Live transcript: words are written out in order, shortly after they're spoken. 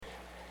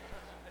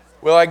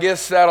Well, I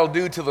guess that'll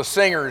do till the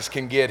singers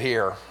can get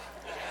here.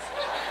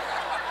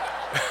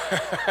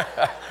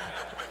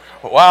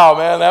 Wow,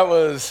 man, that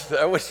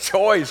was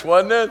choice,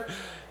 wasn't it?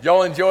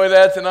 Y'all enjoy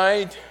that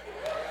tonight?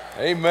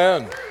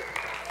 Amen.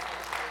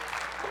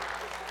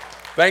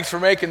 Thanks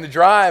for making the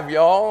drive,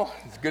 y'all.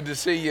 It's good to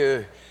see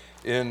you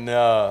in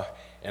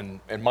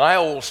my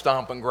old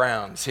stomping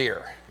grounds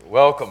here.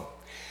 Welcome.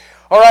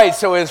 All right,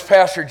 so as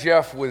Pastor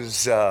Jeff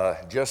was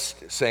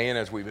just saying,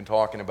 as we've been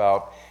talking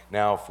about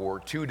now for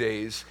 2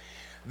 days,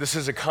 this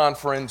is a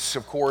conference,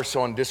 of course,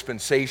 on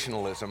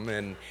dispensationalism.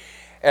 And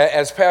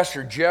as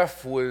Pastor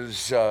Jeff was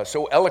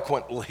so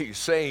eloquently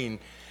saying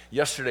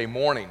yesterday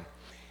morning,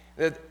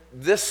 that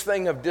this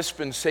thing of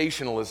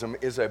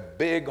dispensationalism is a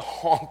big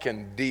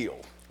honking deal.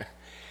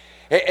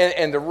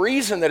 And the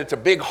reason that it's a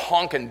big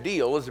honking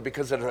deal is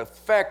because it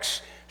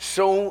affects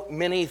so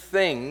many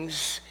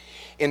things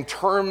in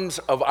terms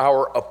of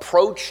our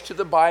approach to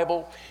the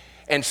Bible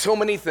and so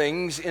many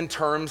things in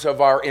terms of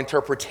our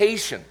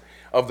interpretation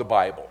of the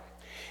Bible.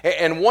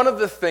 And one of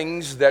the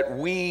things that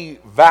we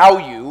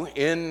value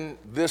in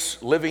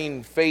this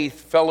Living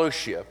Faith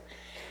Fellowship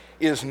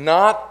is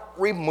not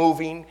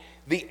removing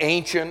the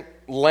ancient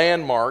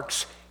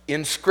landmarks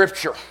in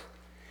Scripture.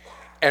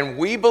 And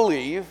we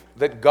believe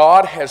that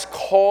God has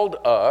called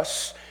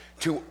us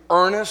to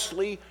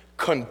earnestly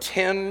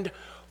contend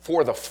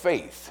for the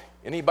faith.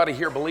 Anybody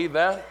here believe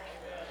that?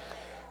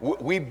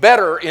 We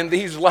better in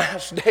these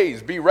last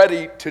days be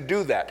ready to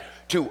do that,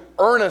 to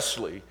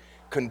earnestly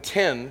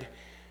contend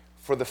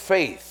for the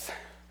faith.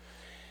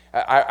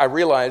 I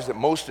realize that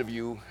most of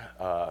you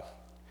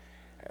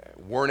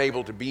weren't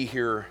able to be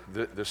here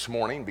this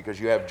morning because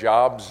you have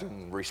jobs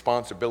and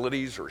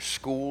responsibilities or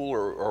school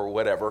or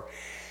whatever.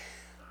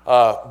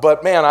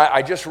 But man,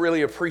 I just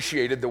really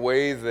appreciated the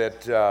way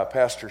that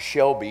Pastor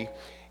Shelby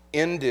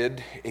ended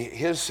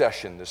his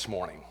session this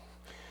morning.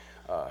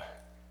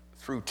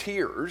 Through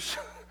tears,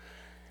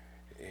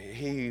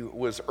 he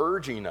was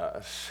urging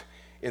us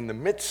in the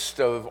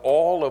midst of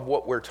all of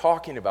what we're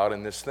talking about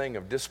in this thing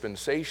of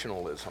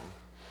dispensationalism,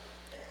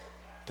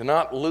 to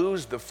not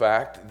lose the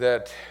fact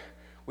that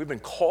we've been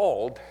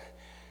called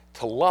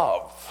to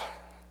love.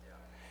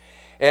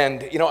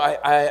 And, you know,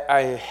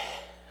 I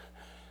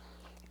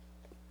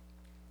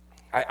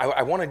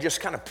want to just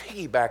kind of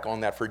piggyback on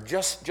that for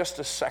just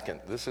a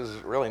second. This is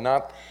really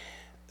not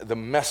the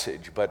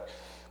message, but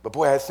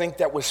boy, I think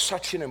that was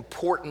such an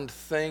important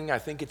thing. I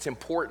think it's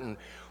important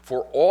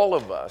for all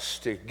of us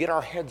to get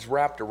our heads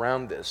wrapped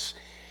around this,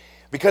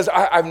 because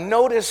I've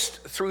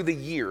noticed through the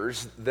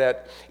years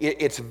that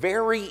it's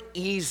very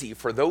easy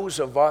for those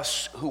of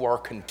us who are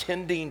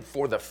contending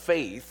for the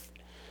faith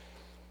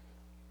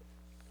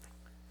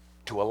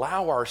to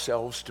allow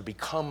ourselves to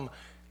become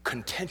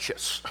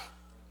contentious.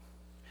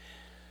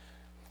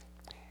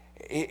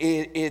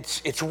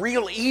 It's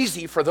real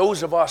easy for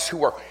those of us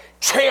who are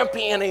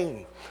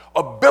championing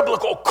a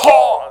biblical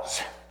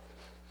cause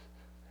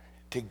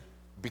to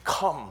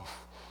become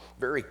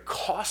very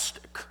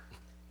caustic.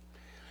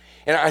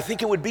 And I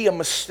think it would be a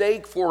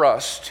mistake for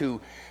us to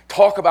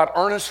talk about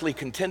earnestly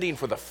contending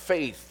for the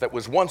faith that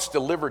was once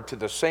delivered to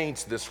the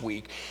saints this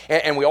week,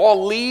 and we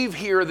all leave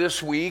here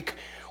this week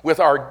with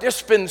our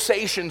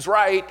dispensations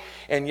right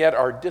and yet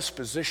our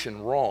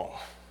disposition wrong.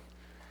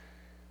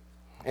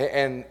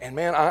 And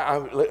man, I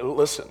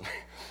listen,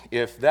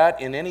 if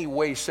that in any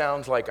way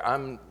sounds like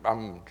I'm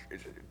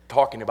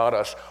talking about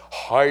us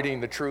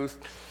hiding the truth,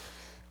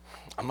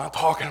 I'm not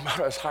talking about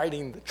us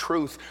hiding the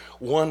truth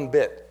one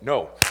bit.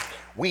 No,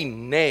 we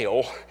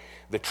nail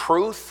the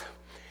truth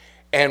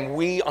and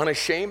we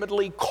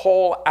unashamedly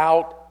call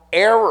out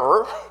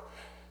error,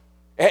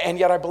 and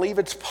yet I believe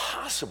it's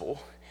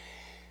possible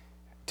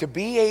to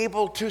be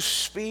able to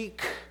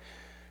speak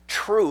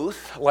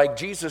truth like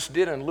Jesus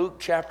did in Luke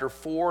chapter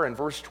 4 and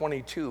verse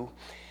 22,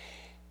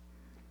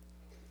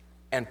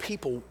 and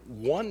people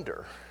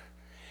wonder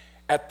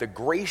at the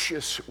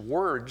gracious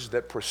words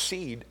that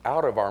proceed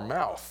out of our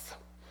mouth.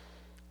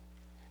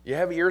 You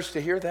have ears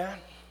to hear that?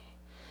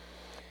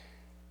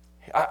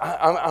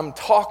 I'm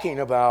talking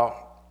about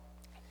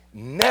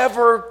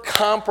never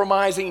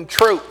compromising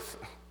truth,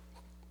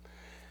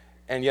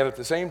 and yet at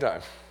the same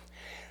time,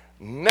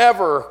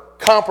 never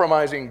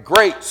compromising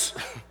grace.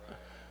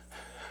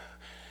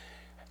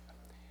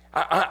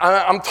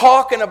 I'm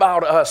talking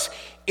about us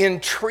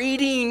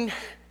entreating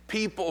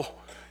people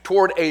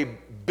toward a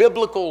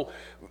biblical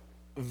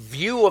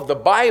view of the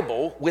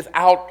Bible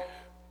without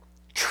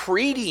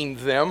treating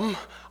them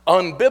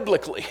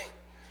unbiblically.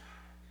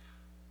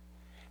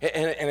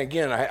 And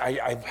again,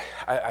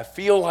 I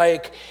feel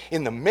like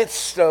in the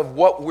midst of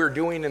what we're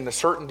doing in the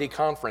Certainty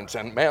Conference,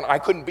 and man, I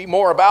couldn't be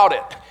more about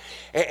it,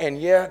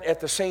 and yet at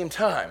the same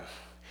time,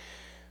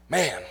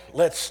 man,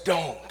 let's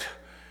don't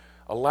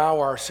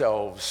allow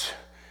ourselves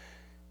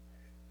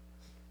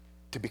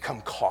to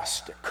become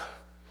caustic,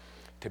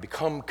 to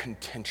become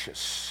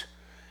contentious,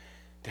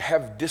 to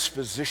have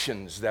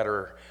dispositions that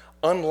are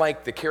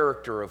unlike the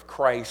character of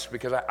Christ,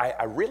 because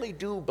I really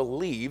do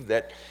believe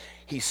that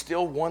He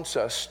still wants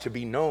us to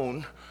be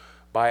known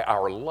by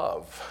our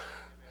love.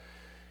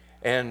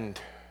 and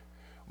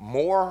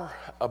more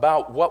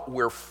about what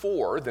we're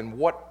for than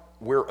what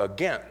we're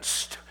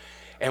against.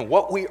 And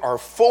what we are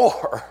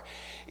for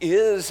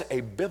is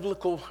a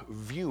biblical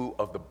view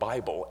of the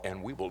Bible,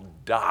 and we will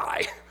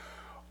die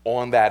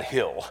on that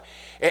hill.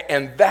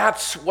 And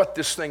that's what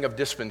this thing of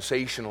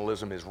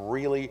dispensationalism is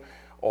really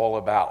all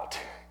about.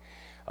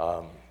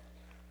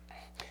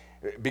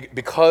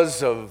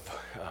 Because of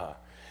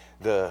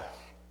the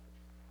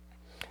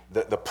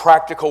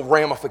practical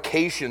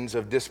ramifications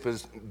of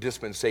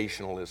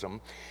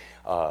dispensationalism,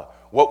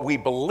 what we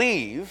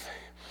believe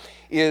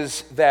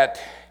is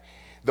that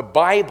the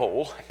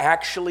Bible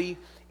actually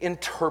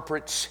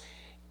interprets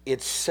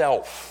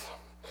itself.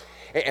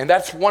 And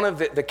that's one of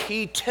the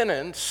key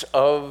tenets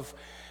of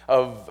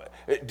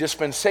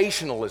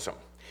dispensationalism,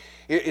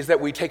 is that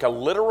we take a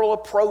literal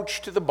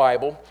approach to the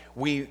Bible.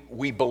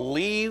 We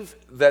believe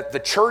that the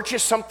church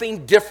is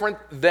something different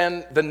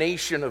than the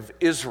nation of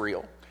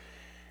Israel.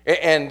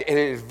 And it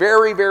is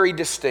very, very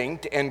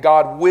distinct, and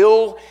God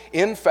will,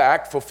 in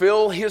fact,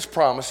 fulfill his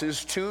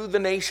promises to the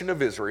nation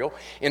of Israel.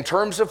 In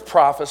terms of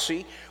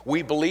prophecy,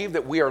 we believe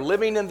that we are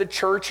living in the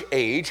church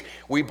age.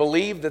 We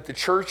believe that the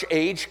church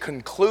age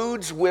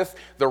concludes with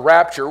the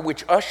rapture,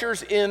 which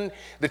ushers in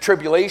the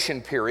tribulation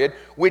period,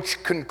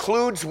 which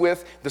concludes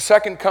with the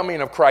second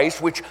coming of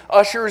Christ, which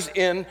ushers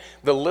in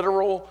the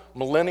literal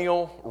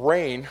millennial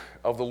reign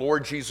of the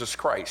Lord Jesus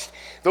Christ.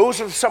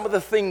 Those are some of the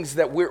things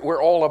that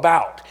we're all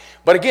about.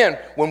 But again,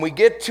 when we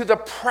get to the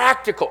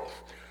practical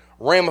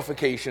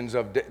ramifications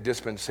of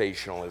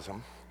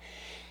dispensationalism,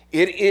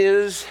 it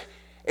is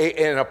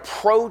an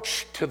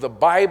approach to the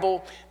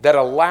Bible that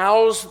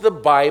allows the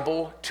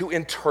Bible to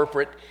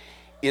interpret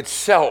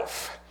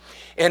itself.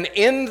 And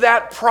in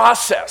that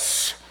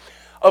process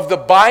of the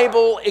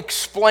Bible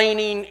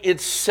explaining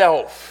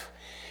itself,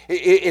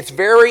 it's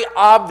very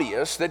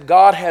obvious that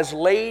God has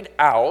laid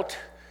out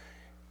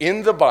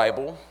in the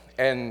Bible,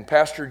 and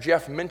Pastor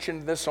Jeff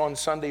mentioned this on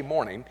Sunday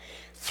morning,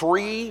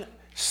 3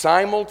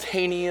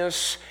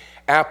 simultaneous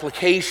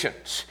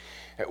applications.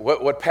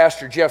 What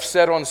Pastor Jeff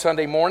said on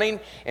Sunday morning,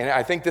 and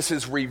I think this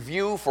is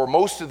review for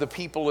most of the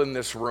people in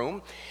this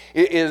room,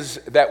 is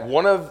that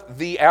one of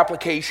the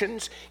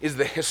applications is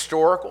the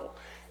historical.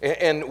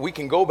 And we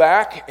can go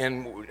back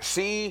and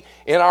see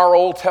in our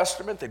Old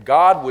Testament that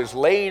God was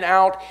laying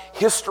out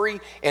history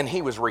and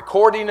he was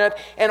recording it,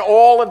 and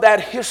all of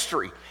that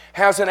history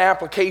has an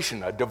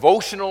application, a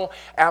devotional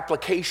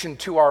application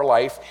to our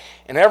life.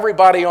 And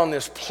everybody on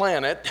this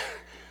planet,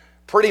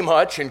 pretty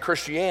much in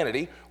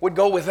Christianity, would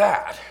go with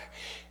that.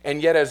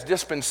 And yet as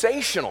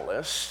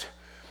dispensationalists,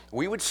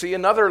 we would see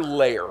another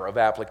layer of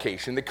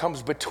application that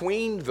comes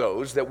between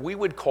those that we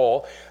would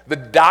call the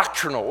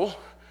doctrinal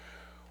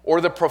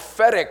or the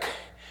prophetic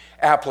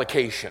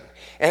application.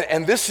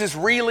 And this is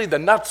really the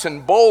nuts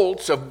and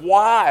bolts of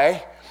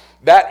why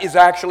that is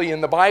actually in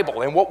the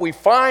Bible. And what we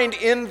find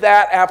in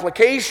that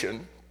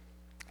application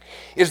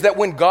is that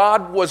when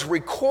God was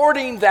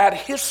recording that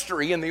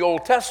history in the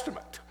Old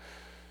Testament,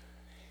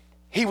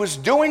 he was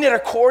doing it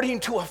according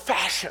to a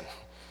fashion.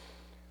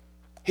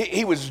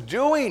 He was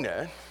doing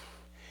it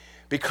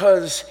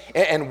because,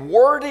 and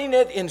wording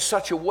it in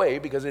such a way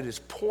because it is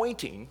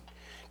pointing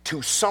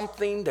to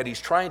something that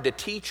he's trying to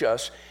teach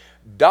us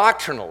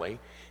doctrinally,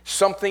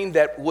 something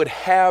that would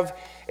have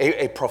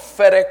a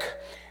prophetic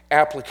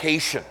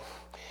application.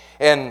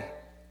 And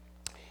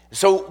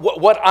so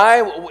what I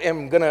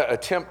am going to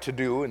attempt to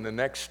do in the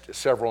next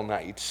several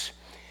nights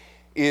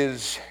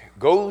is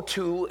go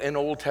to an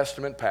Old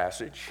Testament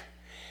passage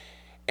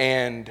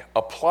and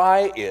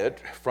apply it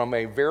from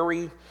a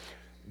very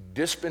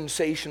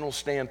dispensational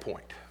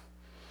standpoint.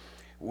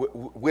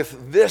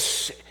 With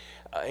this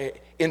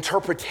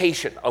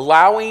interpretation,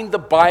 allowing the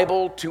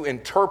Bible to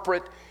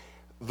interpret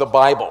the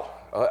Bible,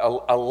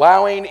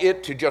 allowing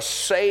it to just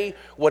say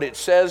what it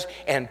says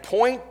and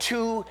point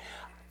to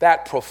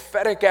that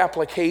prophetic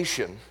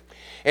application.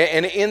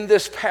 And in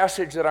this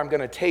passage that I'm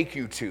going to take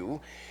you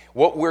to,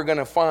 what we're going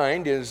to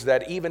find is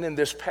that even in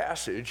this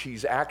passage,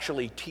 he's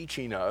actually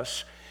teaching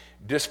us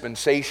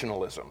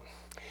dispensationalism.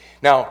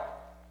 Now,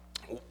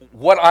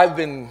 what I've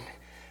been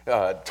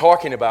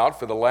talking about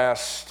for the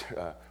last,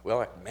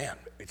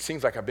 it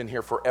seems like I've been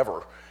here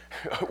forever.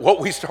 What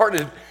we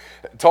started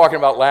talking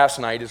about last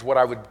night is what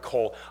I would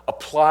call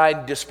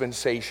applied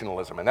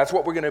dispensationalism. And that's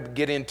what we're going to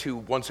get into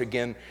once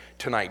again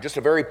tonight. Just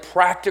a very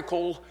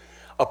practical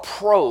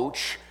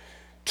approach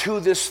to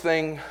this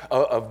thing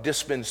of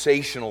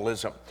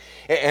dispensationalism.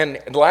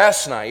 And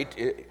last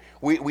night,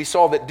 we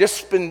saw that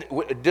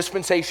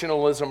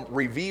dispensationalism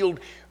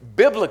revealed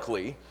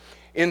biblically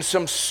in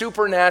some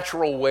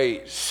supernatural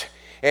ways.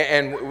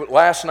 And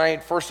last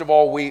night, first of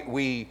all,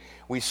 we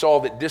saw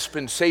that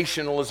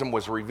dispensationalism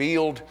was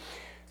revealed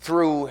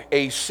through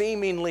a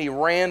seemingly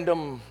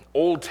random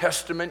Old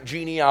Testament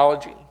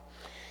genealogy.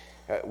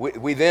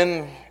 We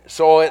then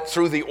saw it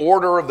through the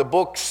order of the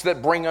books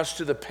that bring us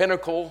to the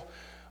pinnacle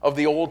of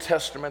the Old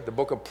Testament, the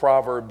book of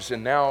Proverbs.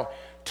 And now,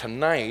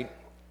 tonight,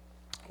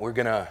 we're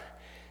going to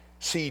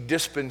see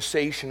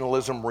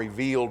dispensationalism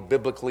revealed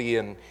biblically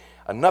in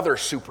another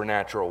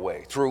supernatural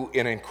way through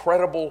an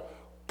incredible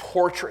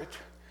portrait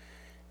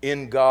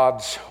in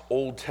God's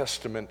Old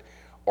Testament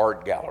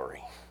art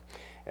gallery.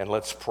 And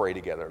let's pray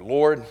together.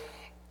 Lord,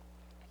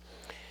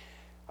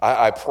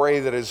 I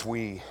pray that as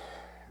we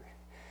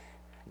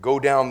go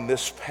down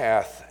this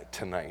path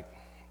tonight,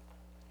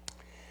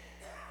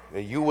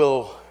 that you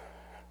will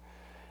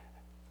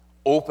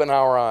open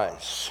our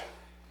eyes,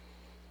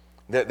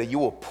 that you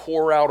will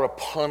pour out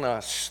upon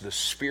us the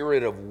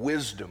spirit of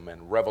wisdom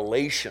and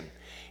revelation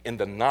in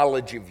the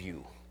knowledge of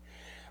you,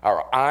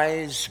 our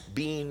eyes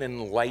being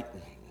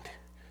enlightened.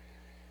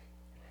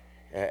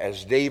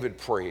 As David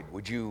prayed,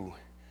 would you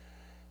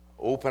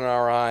open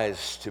our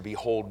eyes to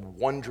behold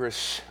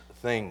wondrous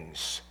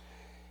things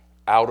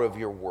out of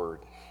your word?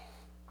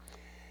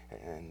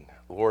 And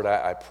Lord,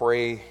 I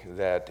pray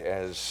that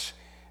as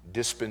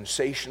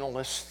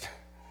dispensationalists,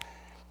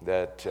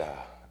 that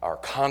our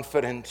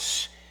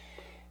confidence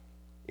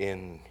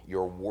in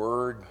your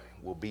word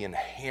will be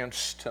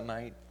enhanced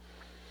tonight,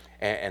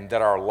 and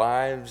that our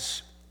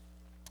lives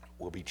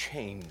will be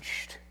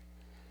changed.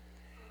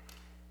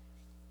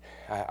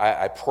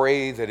 I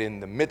pray that in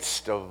the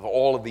midst of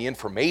all of the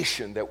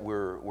information that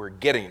we're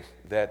getting,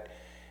 that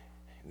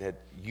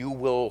you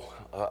will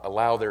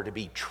allow there to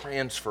be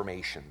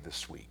transformation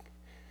this week.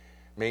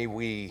 May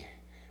we,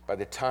 by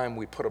the time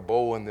we put a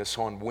bow on this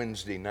on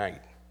Wednesday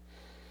night,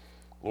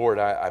 Lord,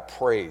 I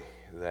pray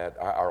that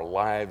our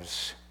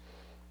lives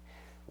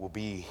will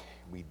be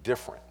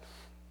different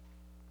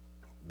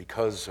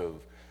because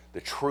of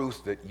the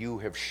truth that you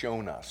have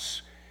shown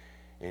us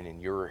and in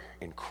your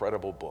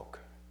incredible book.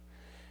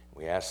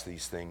 We ask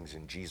these things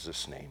in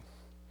Jesus' name.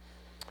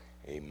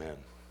 Amen.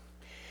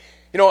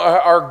 You know,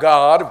 our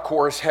God, of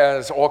course,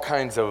 has all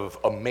kinds of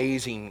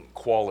amazing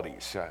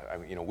qualities.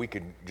 We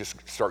could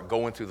just start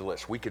going through the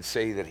list. We could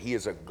say that he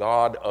is a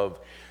God of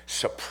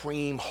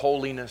supreme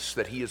holiness,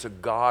 that he is a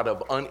God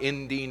of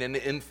unending and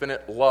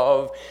infinite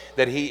love,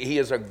 that he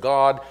is a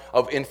God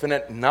of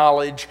infinite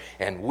knowledge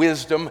and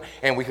wisdom,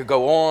 and we could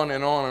go on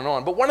and on and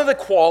on. But one of the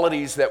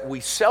qualities that we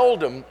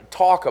seldom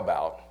talk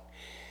about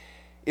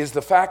is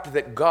the fact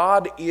that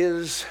God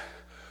is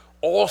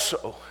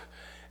also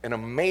an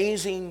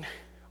amazing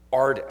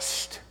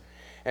artist.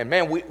 And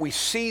man, we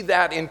see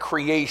that in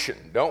creation,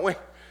 don't we?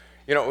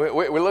 You know,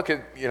 we look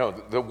at,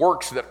 the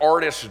works that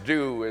artists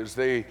do as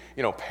they,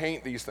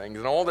 paint these things,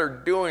 and all they're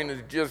doing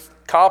is just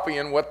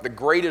copying what the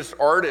greatest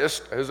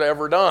artist has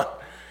ever done.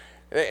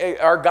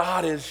 Our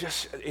God is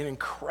just an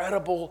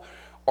incredible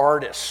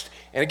artist.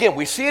 And again,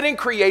 we see it in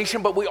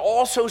creation, but we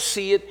also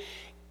see it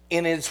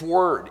in his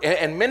word.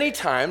 And many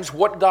times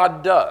what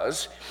God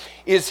does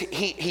is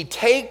he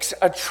takes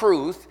a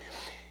truth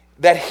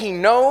that he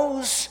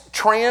knows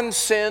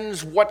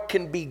transcends what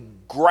can be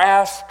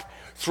grasped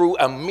through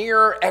a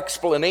mere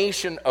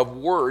explanation of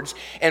words.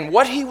 And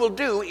what he will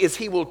do is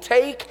he will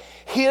take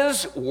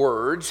his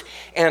words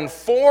and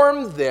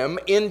form them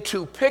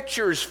into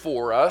pictures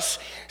for us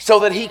so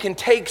that he can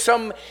take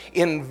some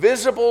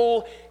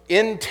invisible,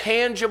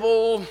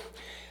 intangible,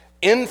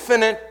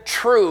 infinite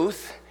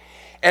truth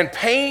and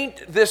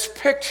paint this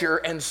picture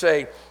and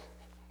say,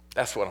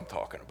 that's what I'm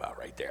talking about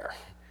right there.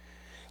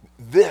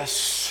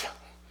 This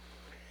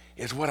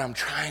is what I'm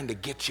trying to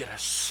get you to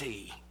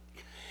see.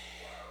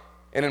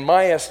 And in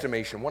my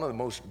estimation, one of the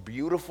most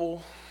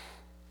beautiful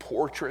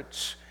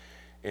portraits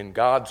in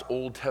God's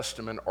Old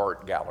Testament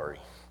art gallery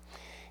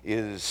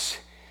is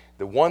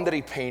the one that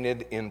he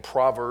painted in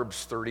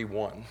Proverbs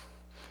 31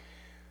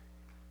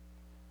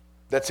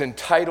 that's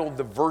entitled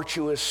The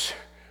Virtuous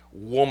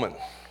Woman.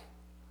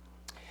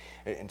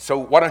 And so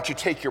why don't you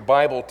take your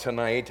Bible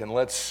tonight and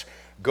let's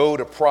go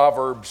to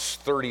Proverbs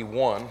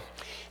 31,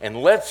 and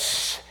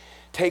let's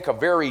take a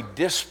very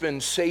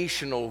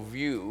dispensational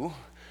view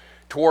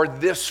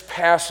toward this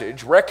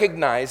passage,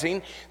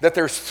 recognizing that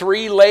there's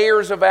 3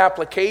 layers of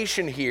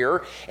application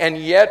here, and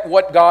yet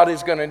what God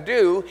is going to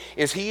do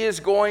is he is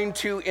going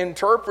to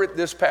interpret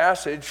this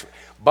passage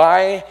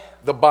by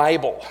the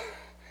Bible.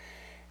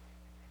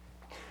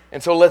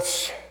 And so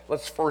let's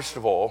first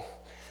of all,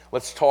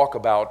 let's talk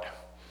about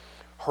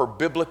her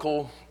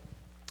biblical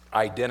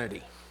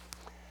identity.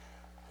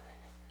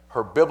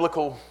 Her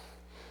biblical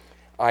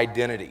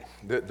identity.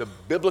 The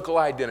biblical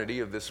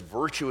identity of this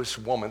virtuous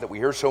woman that we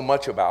hear so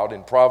much about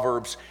in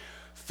Proverbs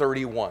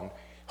 31.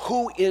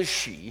 Who is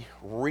she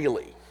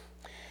really?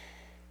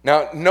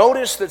 Now,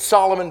 notice that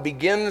Solomon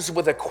begins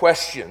with a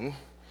question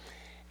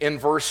in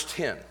verse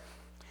 10.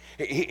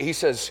 He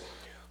says,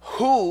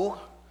 who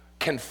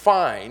can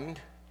find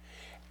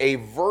a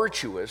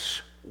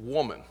virtuous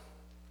woman?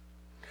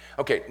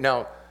 Okay,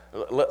 now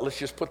let's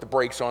just put the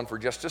brakes on for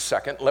just a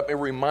second. Let me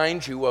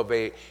remind you of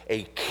a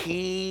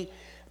key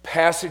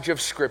passage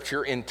of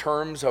Scripture in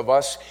terms of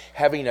us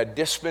having a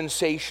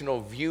dispensational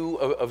view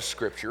of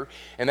Scripture.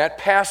 And that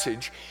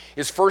passage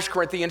is 1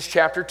 Corinthians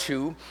chapter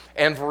 2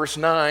 and verse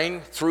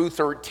 9 through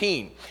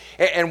 13.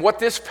 And what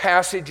this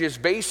passage is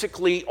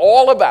basically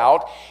all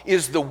about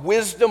is the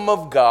wisdom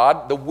of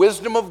God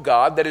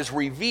that is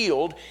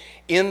revealed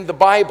in the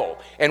Bible.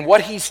 And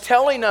what he's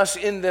telling us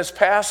in this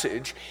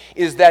passage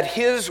is that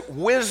his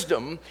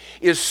wisdom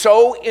is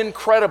so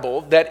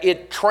incredible that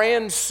it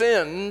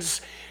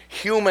transcends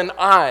human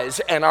eyes,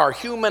 and our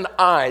human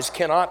eyes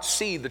cannot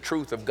see the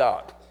truth of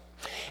God.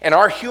 And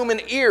our human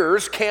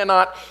ears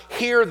cannot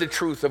hear the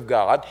truth of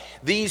God.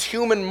 These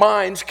human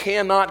minds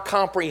cannot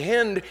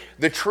comprehend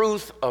the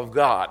truth of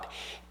God.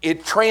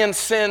 It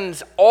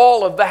transcends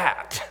all of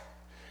that.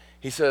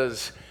 He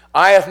says,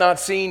 eye hath not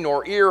seen,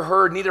 nor ear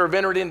heard, neither have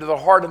entered into the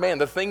heart of man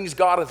the things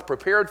God hath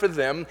prepared for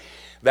them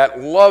that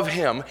love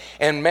him.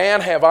 And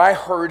man, have I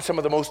heard some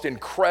of the most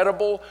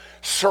incredible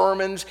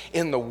sermons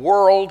in the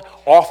world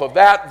off of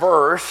that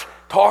verse,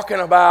 talking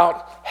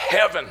about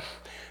heaven.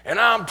 And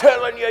I'm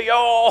telling you,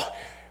 y'all,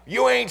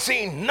 you ain't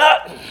seen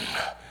nothing.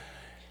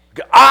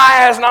 Eye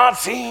has not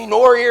seen,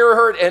 nor ear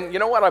heard. And you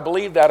know what? I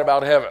believe that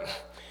about heaven.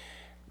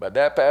 But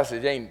that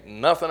passage ain't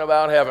nothing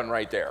about heaven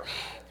right there.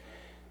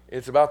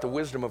 It's about the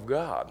wisdom of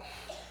God.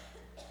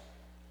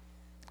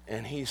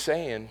 And he's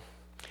saying,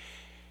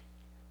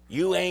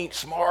 you ain't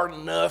smart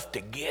enough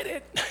to get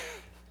it.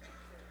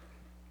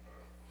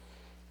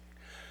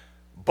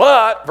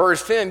 But,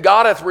 verse 10,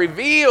 God hath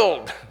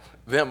revealed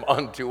them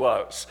unto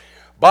us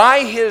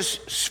by his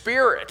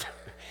Spirit.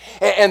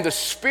 And the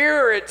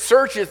Spirit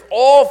searcheth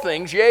all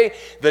things, yea,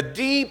 the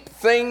deep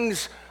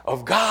things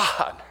of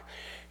God.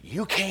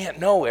 You can't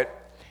know it,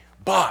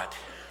 but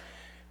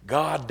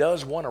God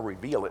does want to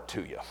reveal it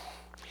to you.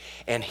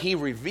 And he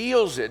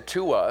reveals it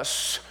to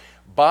us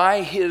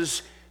by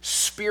his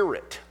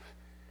Spirit.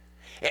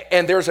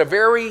 And there's a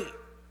very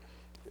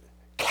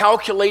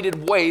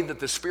calculated way that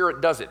the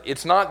Spirit does it.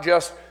 It's not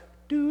just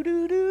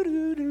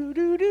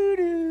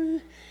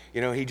do-do-do-do-do-do-do-do.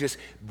 You know, he just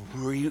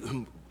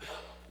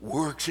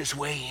works his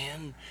way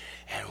in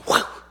and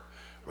whoo,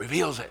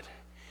 reveals it.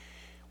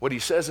 What he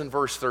says in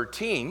verse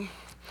 13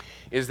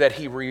 is that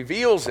he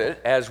reveals it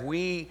as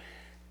we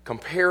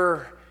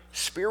compare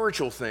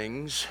spiritual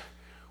things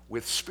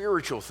with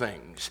spiritual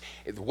things.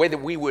 The way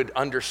that we would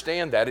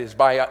understand that is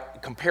by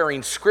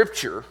comparing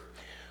Scripture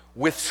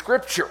with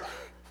Scripture.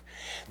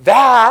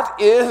 That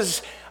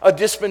is a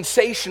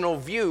dispensational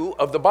view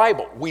of the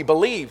Bible. We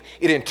believe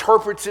it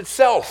interprets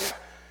itself.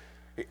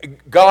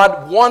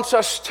 God wants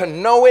us to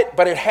know it,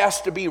 but it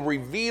has to be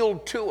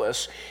revealed to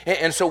us.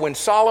 And so when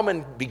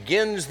Solomon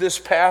begins this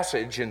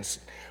passage in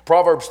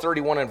Proverbs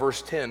 31 and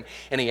verse 10,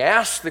 and he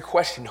asks the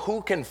question,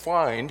 who can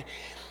find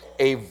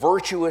a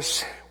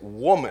virtuous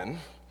woman?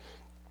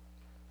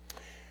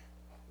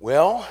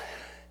 Well,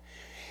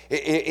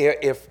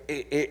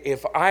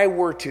 if I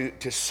were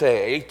to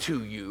say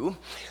to you,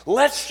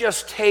 let's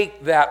just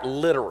take that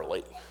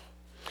literally,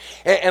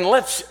 and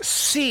let's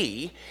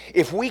see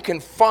if we can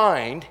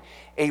find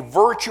a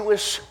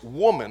virtuous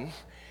woman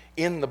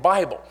in the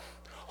Bible.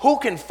 Who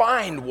can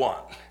find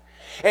one?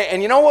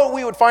 And you know what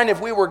we would find if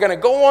we were going to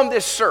go on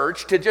this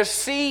search to just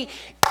see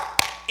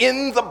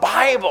in the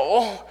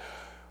Bible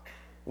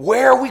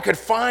where we could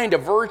find a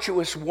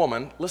virtuous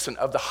woman? Listen,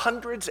 of the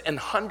hundreds and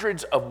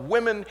hundreds of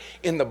women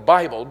in the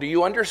Bible, do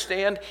you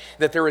understand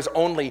that there is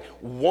only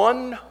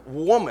one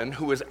woman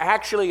who is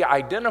actually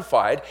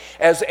identified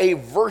as a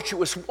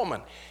virtuous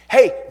woman?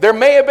 Hey, there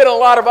may have been a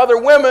lot of other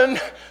women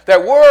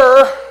that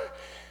were,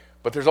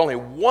 but there's only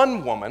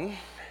one woman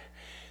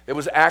that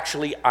was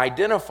actually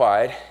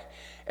identified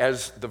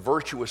as the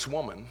virtuous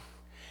woman.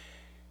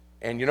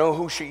 And you know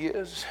who she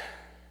is?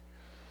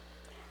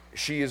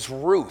 She is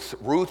Ruth.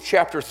 Ruth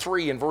chapter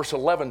 3 and verse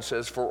 11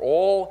 says, for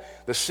all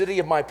the city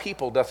of my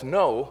people doth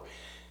know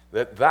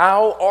that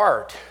thou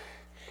art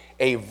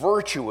a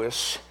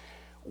virtuous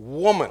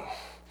woman.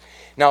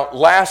 Now,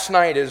 last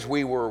night as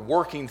we were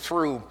working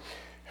through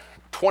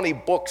 20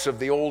 books of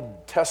the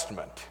Old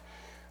Testament,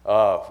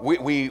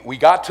 we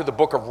got to the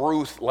book of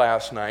Ruth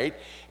last night,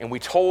 and we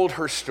told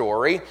her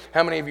story.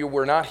 How many of you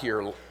were not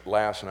here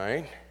last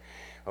night?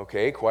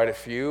 Okay, quite a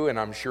few, and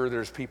I'm sure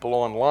there's people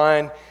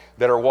online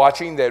that are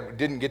watching that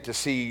didn't get to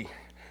see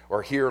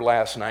or hear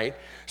last night.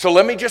 So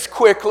let me just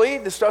quickly,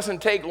 this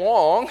doesn't take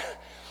long,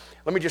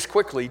 let me just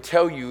quickly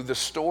tell you the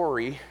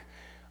story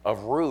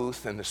of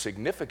Ruth and the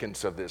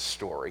significance of this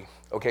story.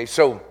 Okay,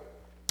 so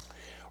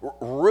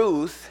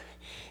Ruth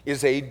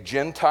is a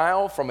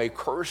Gentile from a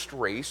cursed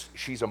race.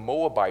 She's a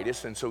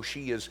Moabitess, and so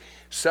she is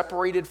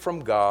separated from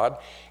God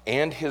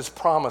and his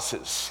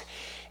promises.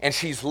 And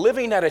she's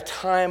living at a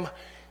time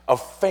of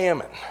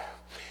famine.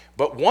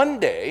 But one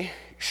day,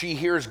 she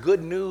hears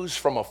good news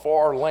from a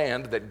far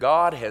land that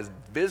God has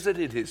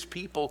visited his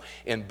people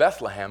in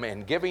Bethlehem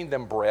and giving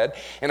them bread.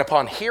 And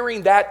upon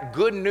hearing that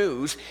good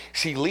news,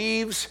 she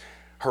leaves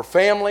her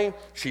family,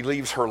 she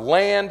leaves her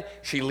land,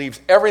 she leaves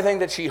everything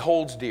that she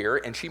holds dear,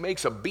 and she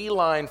makes a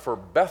beeline for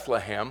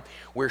Bethlehem,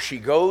 where she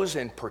goes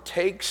and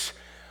partakes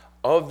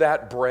of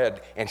that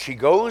bread. And she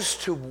goes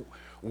to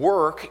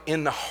work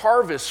in the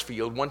harvest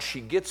field once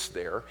she gets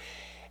there.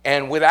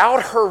 And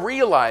without her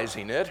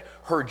realizing it,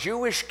 her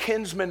Jewish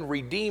kinsman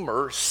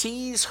redeemer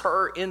sees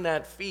her in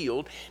that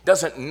field,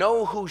 doesn't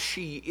know who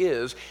she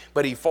is,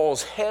 but he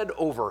falls head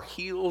over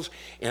heels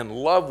in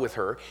love with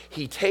her.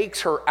 He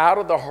takes her out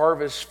of the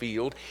harvest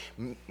field,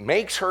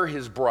 makes her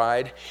his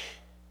bride,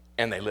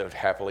 and they lived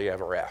happily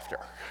ever after.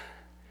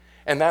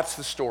 And that's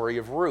the story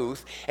of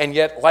Ruth. And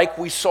yet, like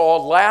we saw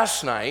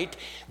last night,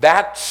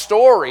 that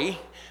story,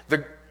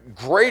 the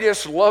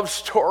greatest love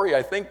story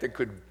I think that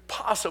could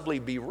possibly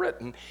be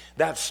written,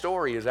 that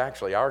story is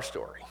actually our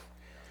story.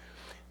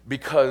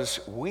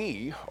 Because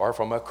we are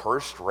from a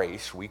cursed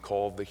race we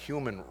call the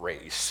human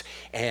race.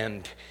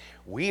 And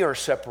we are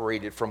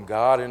separated from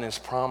God and his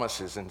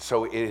promises. And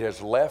so it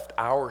has left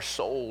our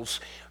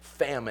souls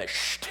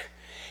famished.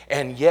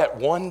 And yet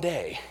one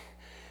day,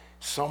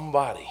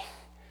 somebody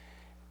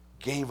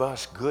gave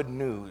us good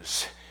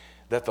news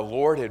that the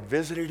Lord had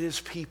visited his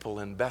people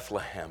in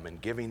Bethlehem and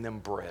giving them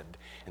bread.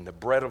 And the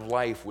bread of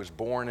life was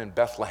born in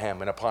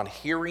Bethlehem. And upon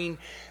hearing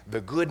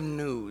the good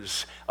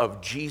news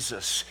of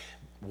Jesus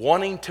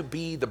wanting to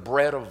be the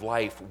bread of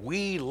life,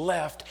 we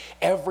left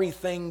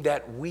everything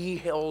that we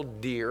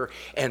held dear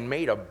and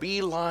made a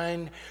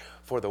beeline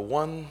for the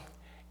one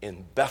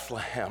in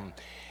Bethlehem.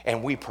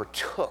 And we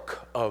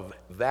partook of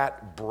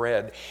that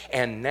bread.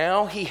 And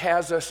now he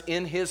has us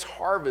in his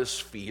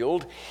harvest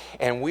field,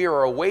 and we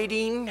are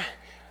awaiting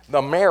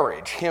the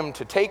marriage, him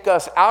to take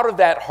us out of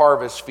that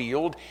harvest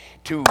field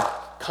to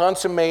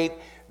consummate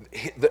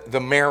the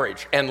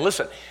marriage. And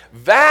listen,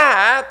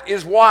 that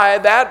is why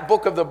that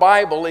book of the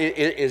Bible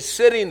is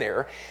sitting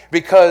there,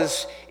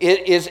 because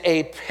it is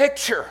a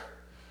picture.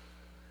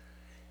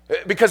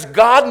 Because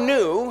God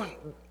knew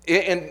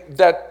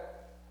that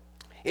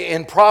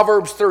in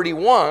Proverbs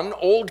 31,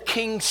 old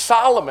King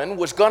Solomon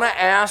was going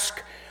to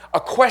ask a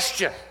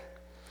question.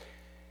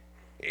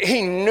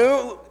 He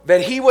knew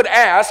that he would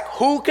ask,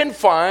 who can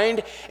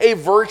find a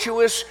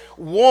virtuous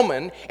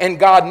woman? And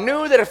God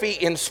knew that if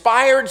he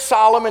inspired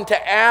Solomon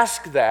to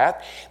ask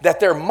that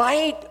there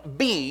might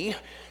be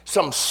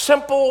some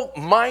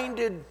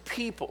simple-minded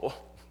people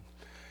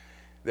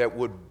that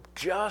would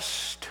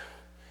just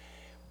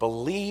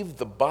believe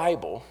the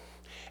Bible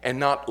and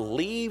not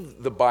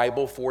leave the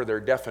Bible for their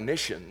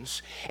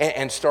definitions,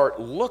 and start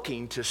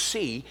looking to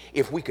see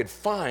if we could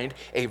find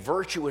a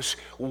virtuous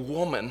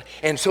woman.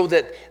 And so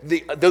that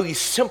these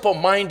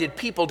simple-minded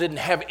people didn't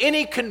have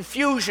any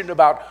confusion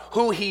about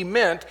who he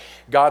meant,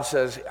 God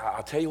says,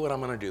 I'll tell you what I'm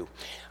going to do.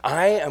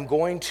 I am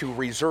going to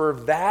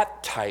reserve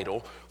that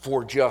title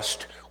for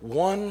just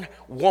one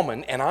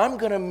woman, and I'm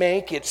going to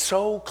make it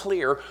so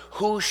clear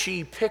who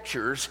she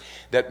pictures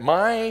that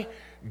my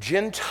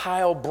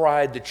Gentile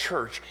bride, the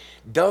church,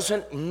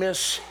 doesn't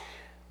miss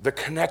the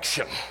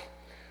connection.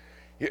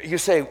 You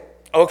say,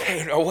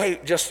 okay, no,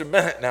 wait just a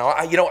minute now.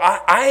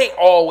 I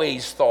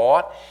always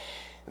thought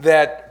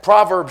that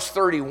Proverbs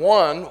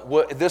 31,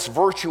 this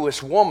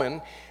virtuous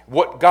woman,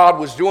 what God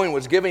was doing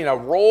was giving a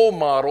role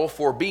model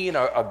for being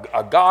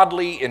a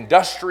godly,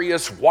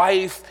 industrious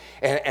wife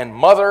and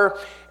mother.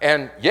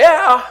 And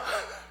yeah,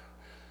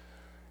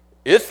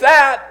 it's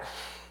that.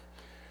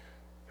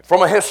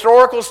 From a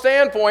historical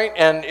standpoint,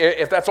 and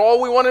if that's all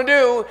we want to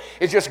do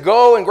is just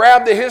go and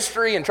grab the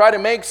history and try to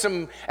make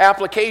some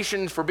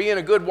applications for being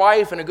a good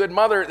wife and a good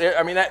mother,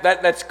 I mean,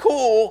 that's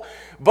cool,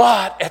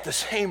 but at the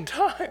same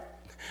time,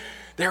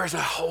 there is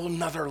a whole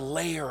nother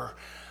layer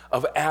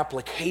of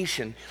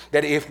application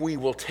that if we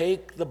will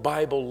take the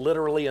Bible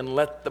literally and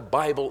let the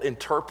Bible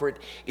interpret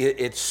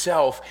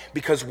itself,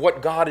 because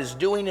what God is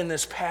doing in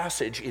this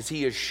passage is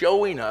he is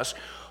showing us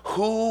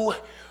who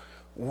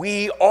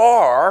we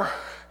are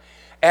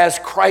as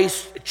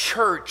Christ's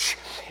church,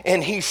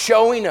 and he's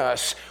showing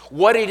us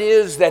what it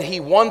is that he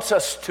wants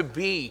us to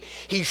be.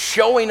 He's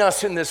showing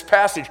us in this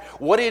passage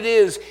what it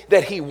is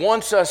that he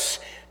wants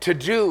us to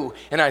do.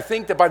 And I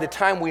think that by the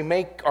time we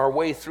make our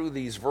way through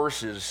these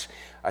verses,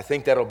 I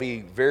think that'll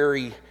be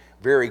very,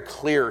 very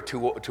clear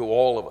to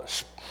all of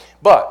us.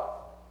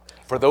 But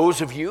for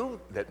those of you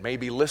that may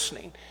be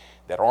listening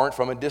that aren't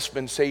from a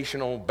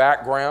dispensational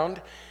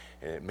background,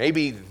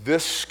 maybe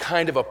this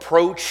kind of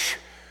approach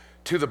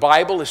to the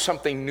Bible is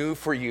something new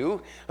for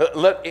you,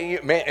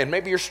 and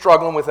maybe you're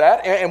struggling with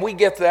that, and we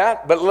get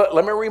that, but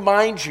let me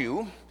remind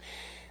you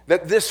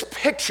that this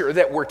picture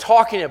that we're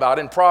talking about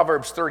in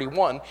Proverbs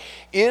 31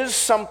 is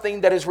something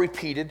that is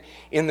repeated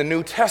in the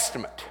New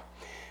Testament.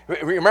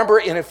 Remember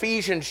in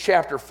Ephesians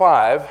chapter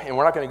 5, and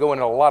we're not going to go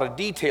into a lot of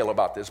detail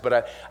about this,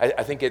 but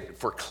I think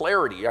for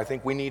clarity, I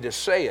think we need to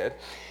say it.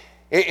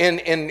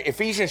 In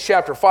Ephesians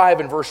chapter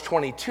 5 and verse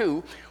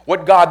 22,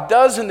 what God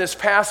does in this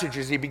passage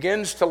is he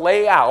begins to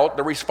lay out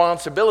the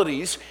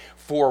responsibilities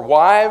for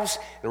wives,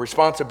 the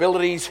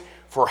responsibilities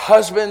for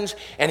husbands,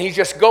 and he's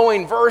just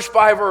going verse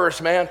by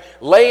verse, man,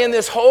 laying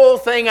this whole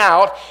thing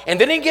out, and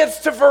then he gets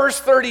to verse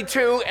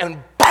 32 and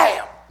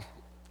bam!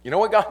 You know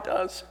what God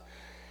does?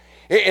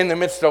 In the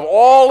midst of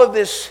all of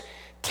this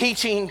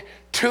teaching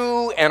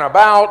to and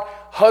about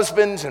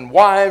husbands and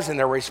wives and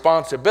their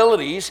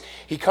responsibilities,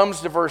 he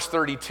comes to verse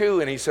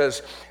 32 and he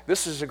says,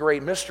 this is a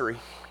great mystery.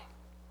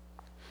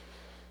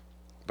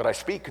 but I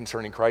speak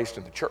concerning Christ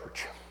and the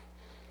church.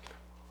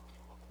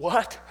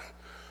 What?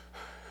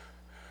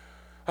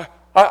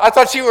 I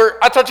thought you were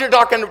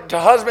talking to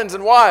husbands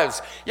and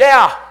wives.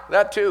 Yeah,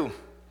 that too.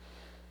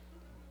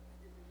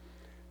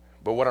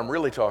 But what I'm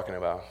really talking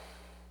about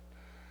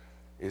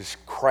is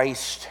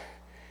Christ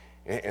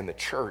and the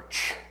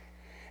church.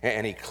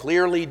 And he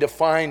clearly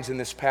defines in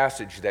this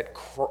passage that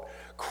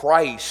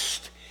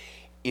Christ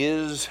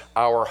is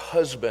our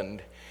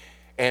husband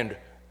and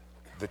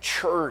the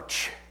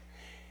church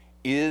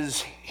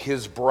is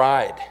his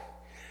bride.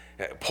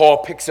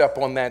 Paul picks up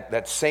on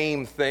that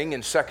same thing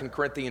in 2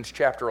 Corinthians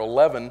chapter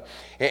 11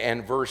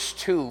 and verse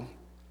 2,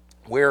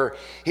 where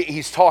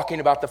he's talking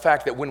about the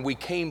fact that when we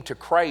came to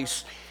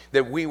Christ,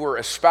 that we were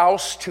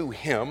espoused to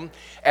him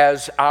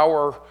as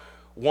our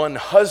one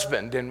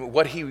husband. And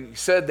what he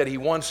said that he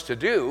wants to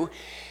do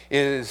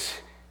is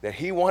that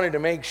he wanted to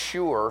make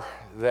sure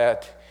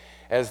that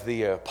as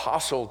the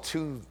apostle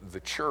to the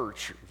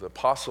church, the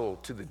apostle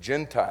to the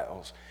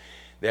Gentiles,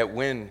 that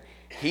when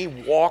he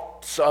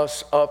walks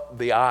us up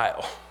the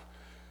aisle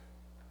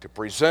to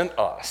present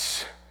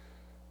us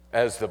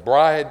as the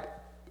bride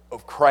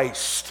of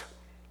Christ,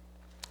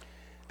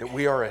 that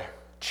we are a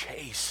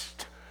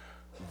chaste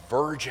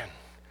virgin.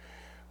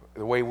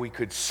 The way we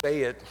could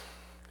say it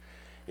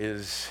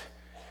is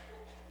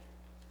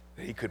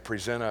that he could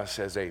present us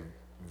as a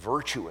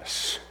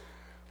virtuous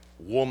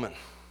woman.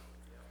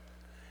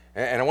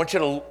 And I want you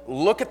to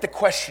look at the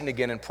question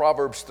again in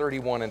Proverbs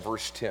 31 and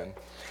verse 10.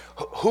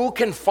 Who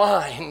can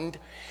find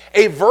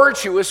a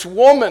virtuous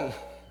woman?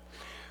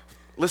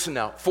 Listen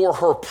now, for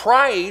her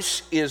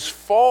price is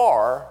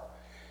far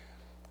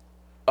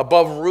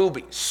above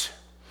rubies.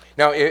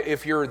 Now,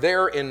 if you're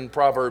there in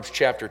Proverbs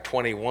chapter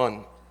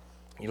 21,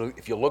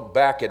 if you look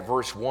back at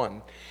verse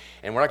 1,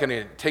 and we're not going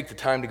to take the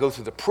time to go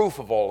through the proof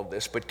of all of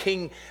this, but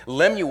King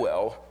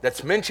Lemuel,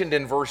 that's mentioned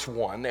in verse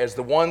 1 as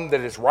the one that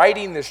is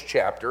writing this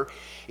chapter,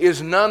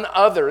 is none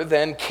other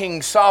than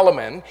King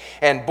Solomon.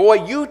 And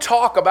boy, you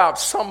talk about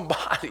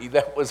somebody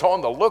that was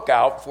on the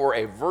lookout for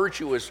a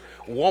virtuous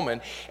woman,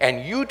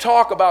 and you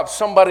talk about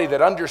somebody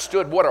that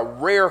understood what a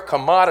rare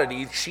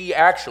commodity she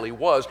actually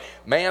was.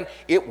 Man,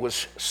 it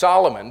was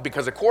Solomon,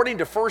 because according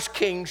to 1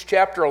 Kings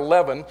chapter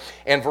 11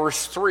 and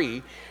verse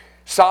 3,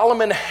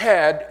 Solomon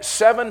had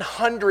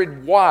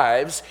 700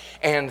 wives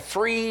and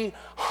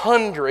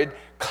 300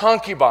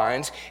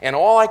 concubines, and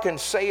all I can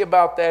say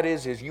about that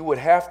is you would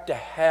have to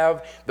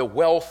have the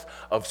wealth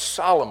of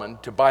Solomon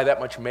to buy that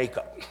much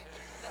makeup.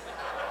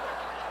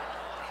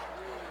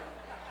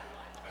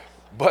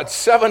 But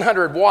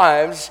 700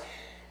 wives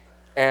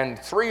and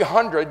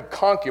 300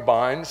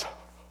 concubines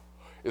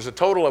is a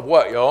total of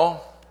what,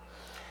 y'all?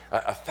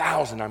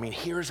 1,000. I mean,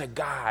 here's a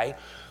guy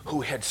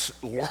who had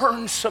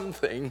learned some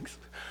things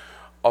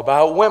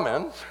about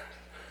women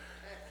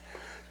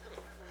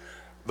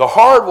the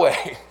hard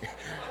way.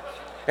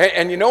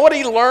 And you know what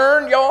he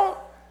learned, y'all?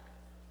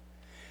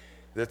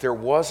 That there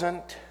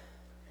wasn't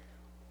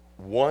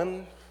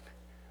one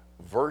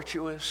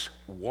virtuous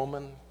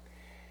woman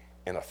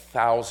in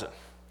 1,000.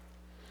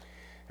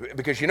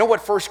 Because you know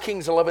what 1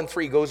 Kings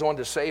 11:3 goes on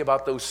to say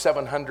about those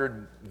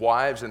 700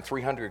 wives and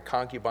 300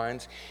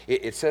 concubines?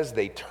 It says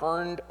they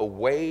turned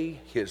away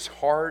his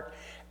heart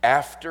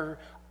after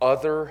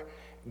other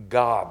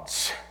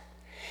gods.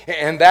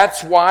 And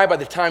that's why by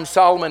the time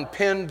Solomon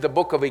penned the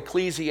book of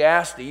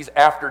Ecclesiastes,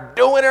 after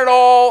doing it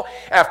all,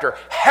 after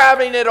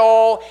having it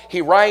all, he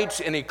writes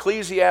in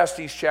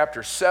Ecclesiastes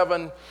chapter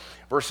 7,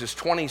 verses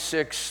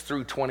 26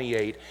 through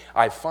 28,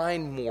 I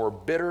find more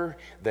bitter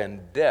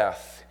than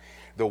death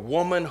the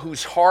woman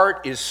whose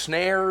heart is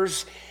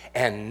snares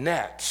and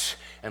nets.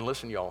 And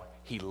listen, y'all,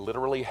 he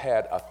literally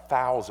had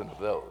 1,000 of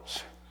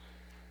those.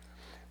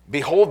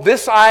 Behold,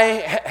 this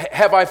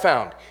have I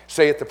found,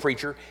 saith the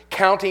preacher,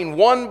 counting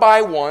one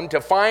by one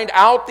to find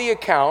out the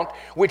account,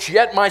 which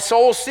yet my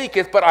soul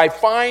seeketh, but I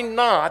find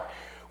not.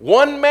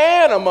 One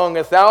man among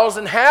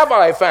 1,000 have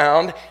I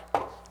found,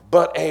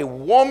 but a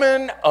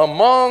woman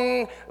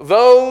among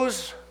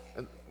those,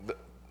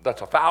 that's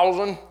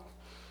 1,000,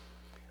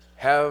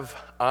 have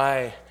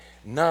I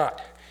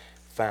not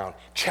found.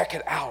 Check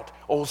it out.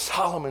 Old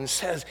Solomon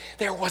says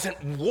there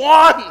wasn't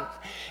one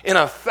in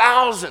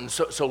 1,000.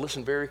 So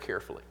listen very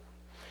carefully.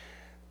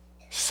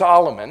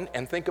 Solomon,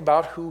 and think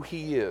about who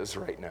he is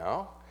right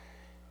now.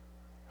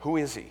 Who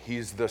is he?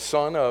 He's the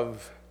son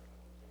of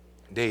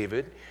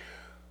David,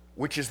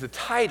 which is the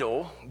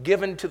title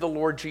given to the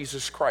Lord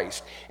Jesus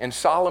Christ. And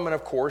Solomon,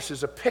 of course,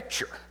 is a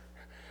picture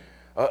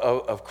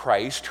of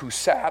Christ, who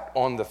sat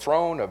on the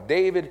throne of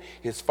David,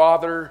 his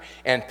father,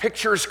 and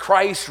pictures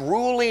Christ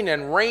ruling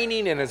and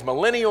reigning in his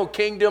millennial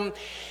kingdom.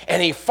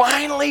 And he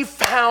finally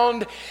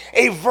found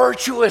a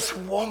virtuous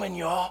woman,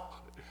 y'all.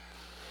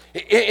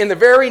 In the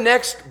very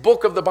next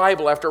book of the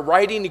Bible, after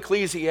writing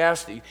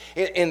Ecclesiastes,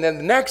 in the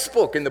next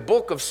book, in the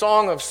book of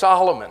Song of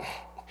Solomon,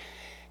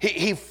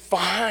 He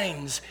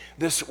finds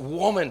this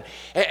woman.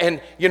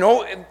 And you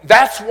know,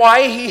 that's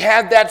why he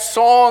had that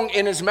song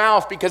in his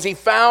mouth, because he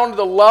found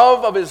the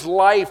love of his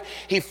life.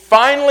 He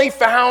finally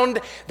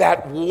found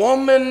that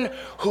woman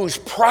whose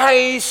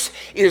price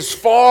is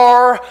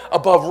far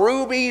above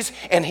rubies,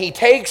 and he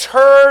takes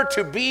her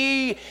to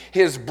be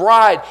his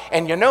bride.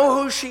 And you know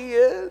who she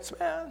is,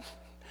 man?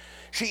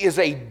 She is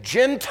a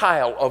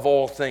Gentile of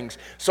all things.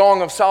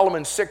 Song of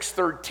Solomon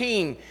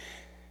 6:13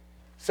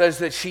 says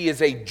that she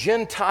is a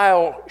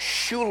Gentile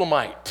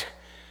Shulamite.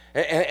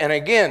 And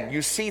again,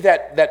 you see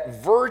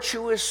that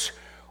virtuous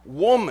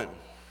woman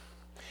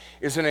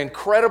is an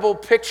incredible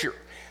picture.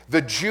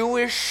 The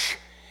Jewish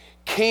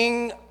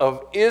king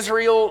of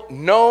Israel,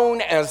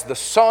 known as the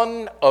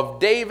son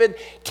of David,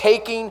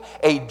 taking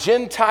a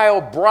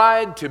Gentile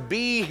bride to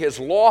be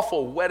his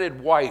lawful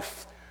wedded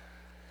wife.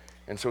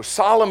 And so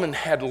Solomon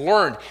had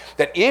learned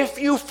that if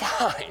you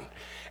find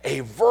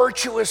a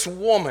virtuous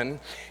woman,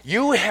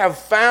 you have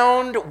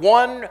found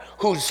one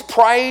whose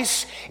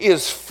price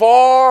is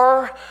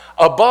far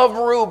above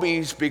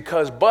rubies,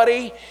 because,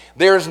 buddy,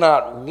 there's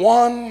not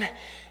one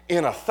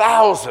in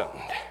 1,000.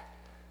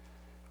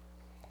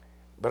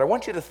 But I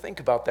want you to think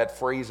about that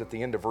phrase at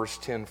the end of verse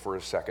 10 for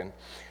a second.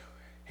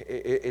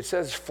 It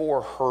says,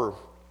 for her,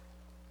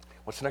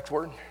 what's the next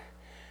word?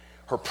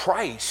 Her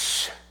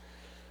price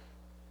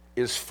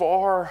is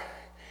far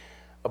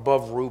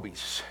above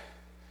rubies.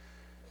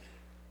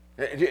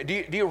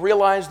 Do you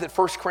realize that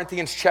 1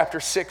 Corinthians chapter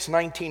 6,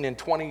 19 and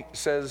 20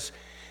 says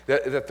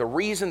that the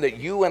reason that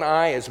you and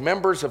I, as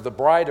members of the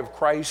bride of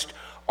Christ,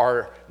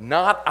 are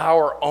not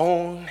our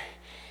own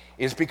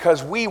is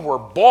because we were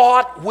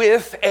bought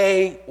with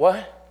a,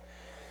 what?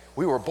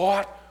 We were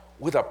bought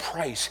with a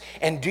price.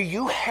 And do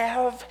you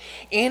have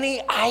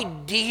any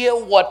idea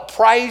what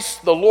price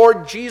the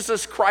Lord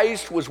Jesus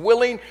Christ was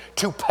willing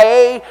to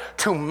pay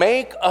to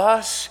make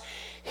us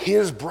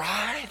his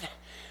bride?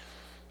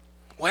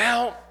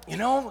 Well, you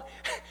know,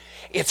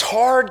 it's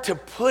hard to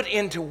put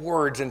into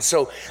words, and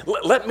so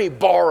let me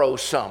borrow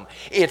some.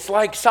 It's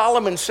like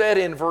Solomon said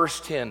in verse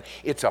 10,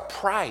 it's a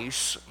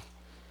price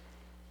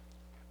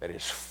that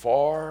is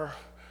far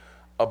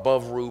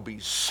above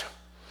rubies.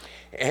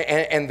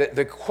 And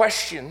the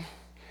question,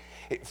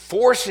 it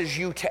forces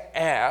you to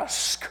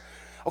ask,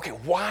 okay,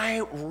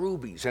 why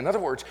rubies? In other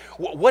words,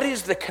 what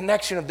is the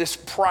connection of this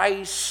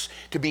price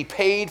to be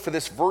paid for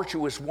this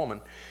virtuous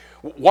woman?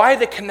 Why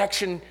the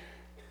connection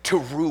to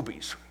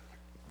rubies?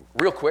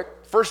 Real quick,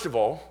 first of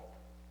all,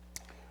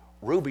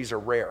 rubies are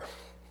rare.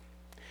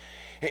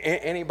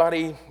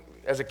 Anybody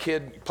as a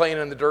kid playing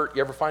in the dirt,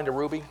 you ever find a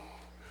ruby?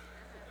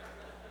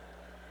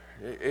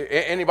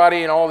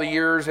 Anybody in all the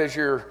years as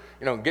you're,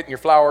 getting your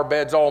flower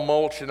beds all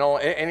mulched and all,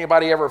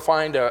 anybody ever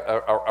find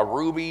a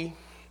ruby?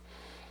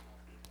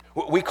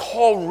 We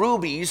call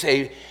rubies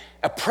a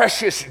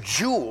precious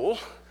jewel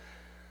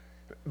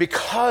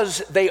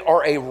because they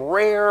are a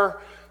rare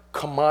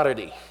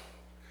commodity.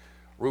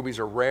 Rubies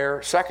are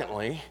rare.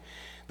 Secondly,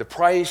 the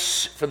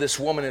price for this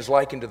woman is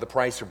likened to the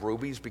price of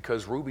rubies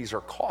because rubies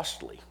are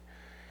costly.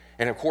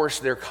 And of course,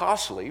 they're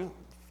costly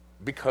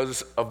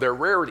because of their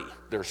rarity,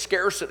 their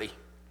scarcity.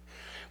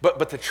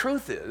 But the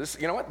truth is,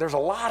 you know what? There's a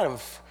lot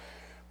of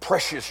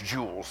precious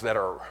jewels that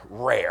are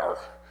rare,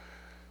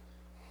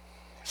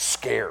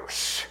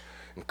 scarce,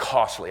 and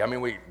costly. I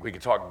mean, we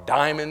could talk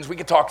diamonds, we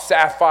could talk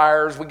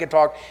sapphires, we could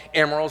talk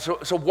emeralds.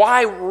 So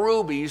why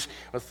rubies?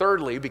 Well,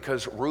 thirdly,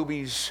 because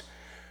rubies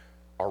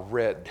are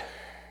red.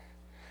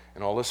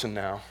 And I'll listen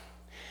now.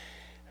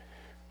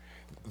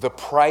 The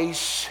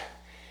price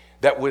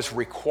that was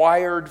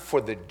required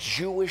for the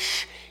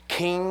Jewish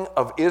king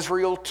of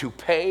Israel to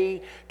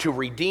pay to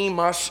redeem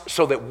us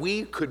so that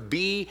we could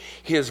be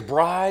his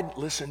bride,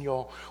 listen,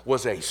 y'all,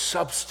 was a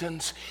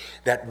substance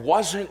that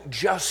wasn't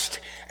just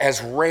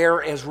as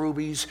rare as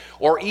rubies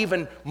or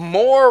even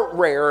more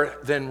rare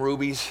than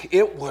rubies.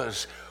 It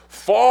was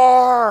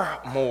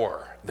far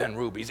more than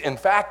rubies. In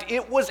fact,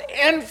 it was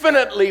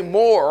infinitely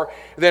more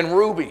than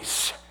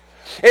rubies.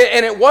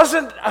 And it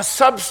wasn't a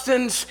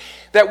substance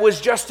that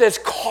was just as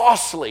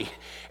costly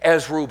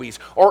as rubies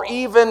or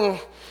even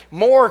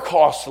more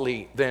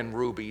costly than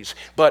rubies,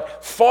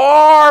 but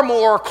far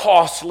more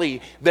costly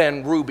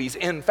than rubies.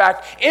 In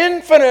fact,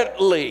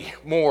 infinitely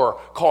more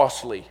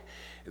costly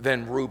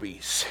than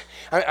rubies.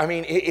 I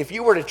mean, if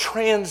you were to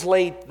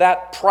translate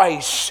that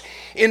price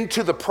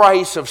into the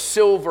price of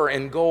silver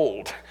and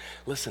gold,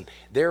 listen,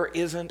 there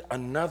isn't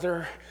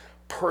another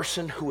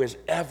person who has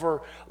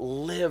ever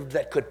lived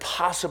that could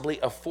possibly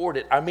afford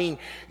it. I mean,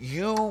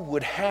 you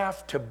would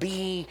have to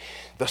be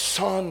the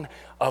son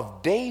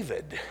of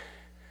David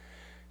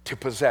to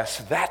possess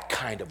that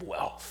kind of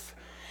wealth.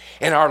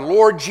 And our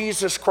Lord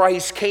Jesus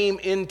Christ came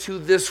into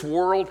this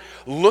world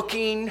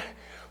looking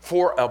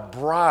for a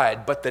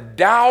bride, but the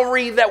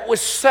dowry that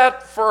was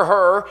set for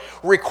her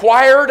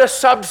required a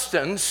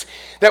substance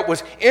that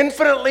was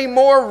infinitely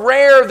more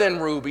rare than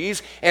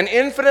rubies and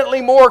infinitely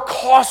more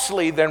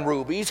costly than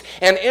rubies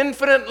and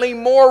infinitely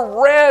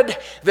more red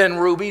than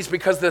rubies,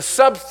 because the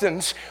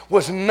substance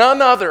was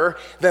none other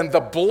than the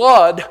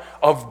blood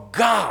of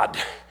God.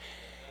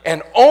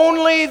 And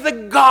only the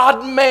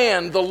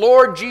God-man, the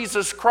Lord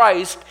Jesus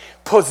Christ,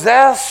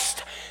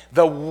 possessed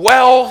the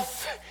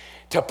wealth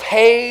to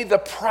pay the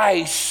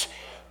price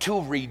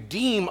to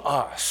redeem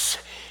us.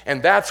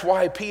 And that's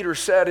why Peter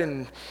said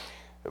in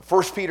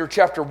 1 Peter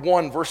chapter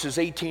 1, verses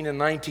 18 and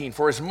 19,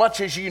 "For as much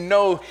as you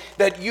know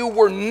that you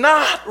were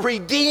not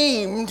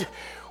redeemed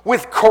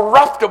with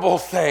corruptible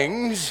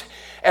things,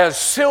 as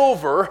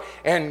silver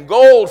and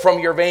gold from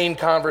your vain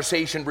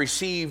conversation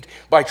received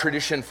by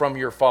tradition from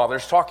your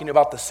fathers," talking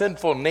about the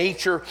sinful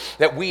nature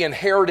that we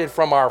inherited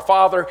from our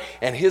father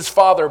and his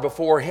father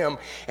before him.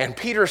 And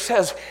Peter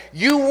says,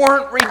 you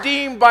weren't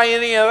redeemed by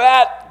any of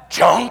that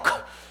junk,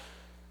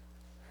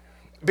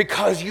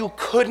 because you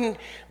couldn't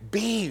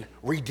be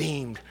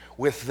redeemed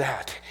with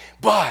that.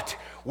 But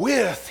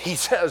with, he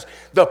says,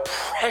 the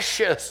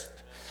precious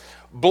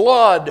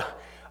blood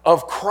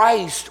of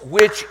Christ,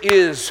 which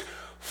is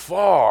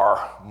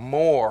far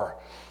more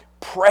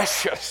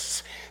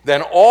precious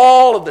than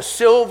all of the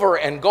silver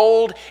and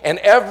gold and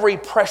every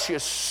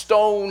precious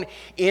stone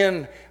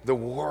in the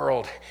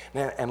world.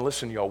 And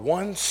listen, y'all,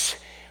 once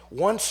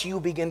you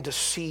begin to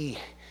see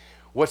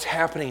what's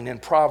happening in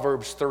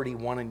Proverbs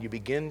 31 and you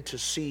begin to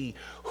see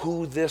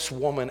who this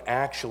woman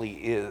actually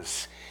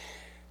is,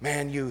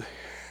 man, you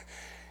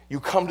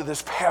come to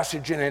this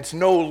passage and it's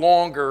no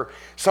longer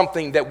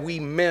something that we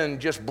men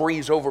just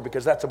breeze over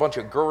because that's a bunch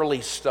of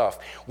girly stuff.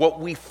 What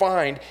we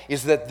find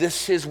is that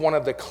this is one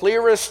of the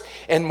clearest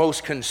and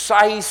most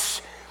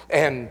concise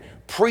and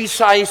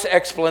precise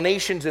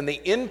explanations in the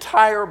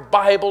entire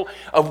Bible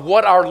of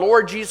what our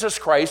Lord Jesus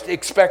Christ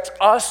expects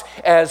us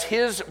as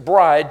his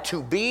bride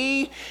to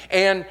be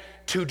and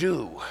to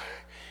do.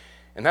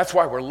 And that's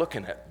why we're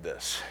looking at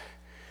this.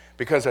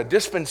 Because a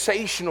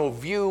dispensational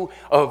view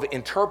of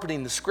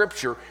interpreting the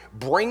Scripture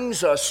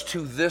brings us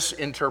to this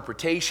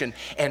interpretation,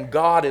 and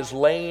God is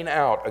laying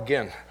out,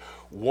 again,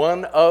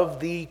 one of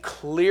the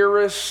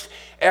clearest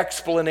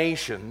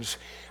explanations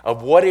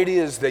of what it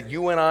is that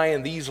you and I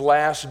in these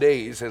last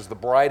days as the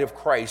bride of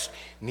Christ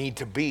need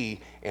to be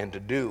and to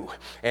do.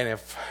 And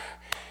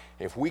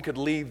if we could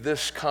leave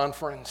this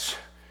conference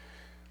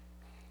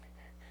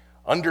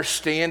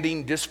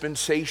understanding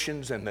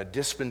dispensations and the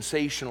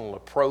dispensational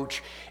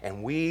approach,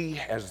 and we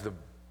as the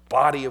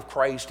body of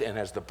Christ and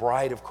as the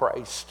bride of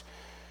Christ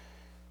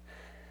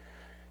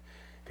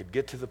could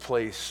get to the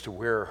place to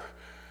where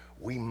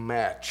we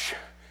match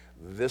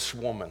this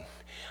woman,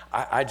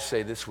 I'd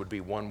say this would be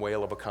one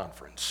whale of a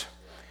conference.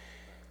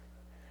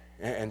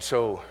 And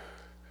so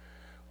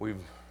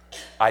we've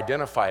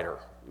identified her.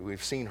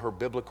 We've seen her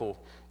biblical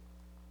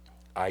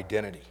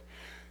identity.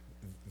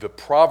 The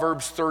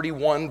Proverbs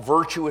 31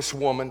 virtuous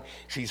woman,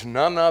 she's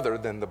none other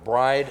than the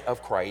bride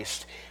of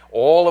Christ.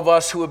 All of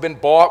us who have been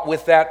bought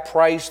with that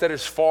price that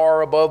is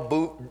far above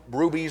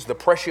rubies, the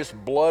precious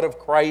blood of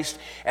Christ,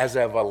 as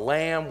of a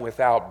lamb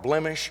without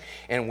blemish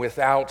and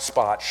without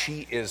spot.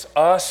 She is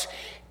us.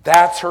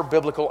 That's her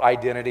biblical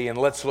identity. And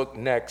let's look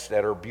next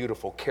at her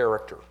beautiful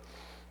character.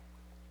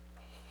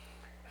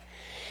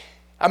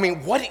 I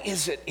mean, what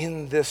is it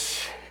in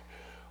this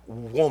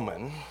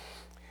woman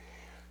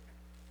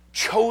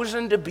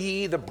chosen to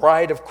be the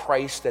bride of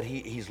Christ that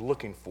he's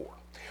looking for?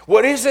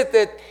 What is it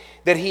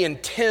that he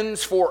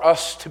intends for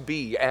us to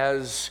be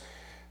as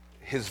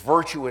his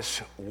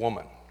virtuous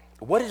woman?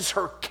 What is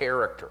her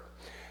character?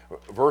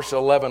 Verse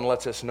 11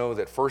 lets us know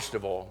that, first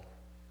of all,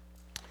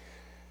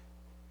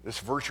 this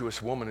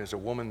virtuous woman is a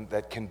woman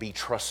that can be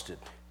trusted.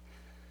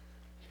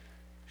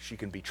 She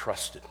can be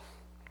trusted.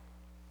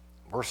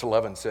 Verse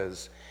 11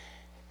 says,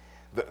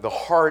 the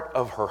heart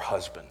of her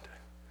husband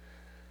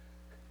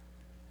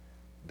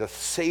doth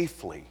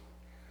safely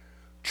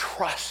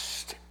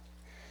trust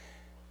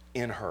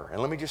in her.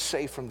 And let me just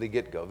say from the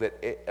get-go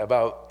that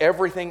about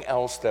everything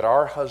else that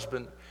our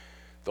husband,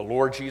 the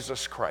Lord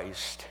Jesus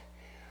Christ,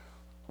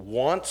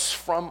 wants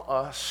from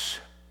us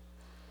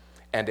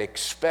and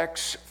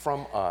expects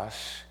from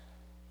us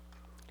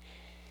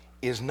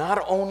is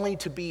not only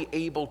to be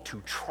able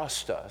to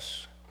trust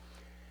us,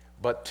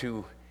 but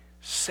to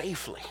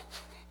safely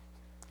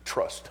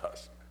trust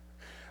us.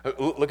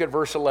 Look at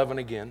verse 11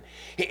 again.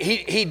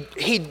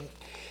 He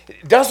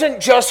doesn't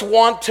just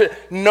want to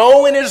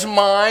know in his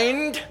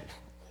mind.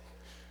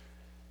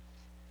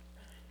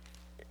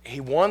 He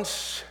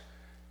wants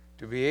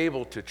to be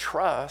able to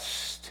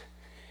trust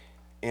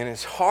in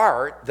his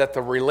heart that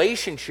the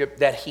relationship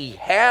that he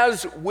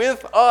has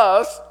with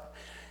us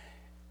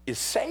is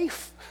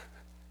safe.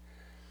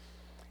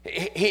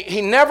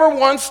 He never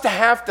wants to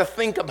have to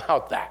think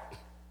about that.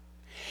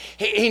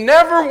 He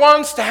never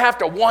wants to have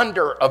to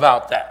wonder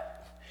about that.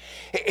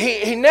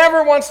 He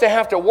never wants to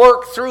have to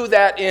work through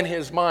that in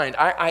his mind.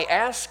 I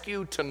ask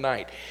you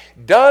tonight,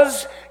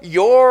 does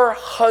your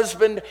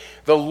husband,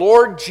 the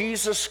Lord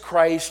Jesus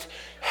Christ,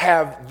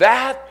 have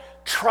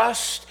that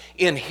trust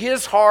in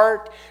his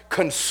heart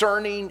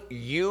concerning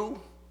you?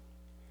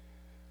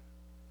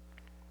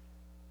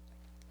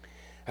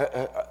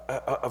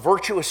 A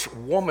virtuous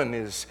woman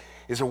is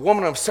a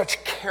woman of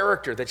such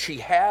character that she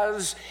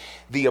has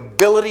the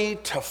ability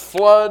to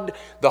flood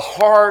the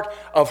heart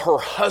of her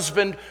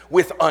husband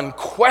with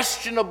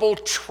unquestionable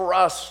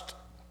trust.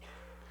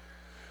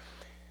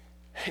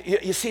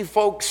 You see,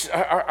 folks,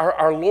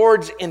 our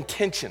Lord's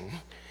intention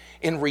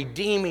in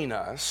redeeming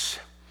us,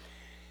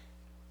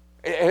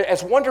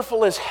 as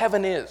wonderful as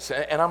heaven is,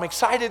 and I'm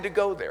excited to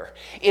go there,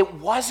 it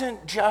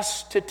wasn't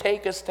just to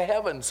take us to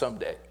heaven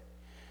someday.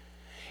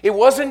 It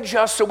wasn't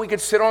just so we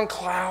could sit on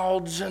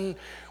clouds and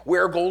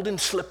wear golden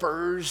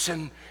slippers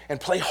and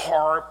play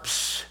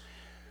harps.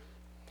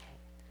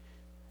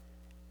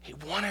 He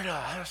wanted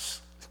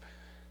us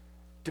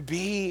to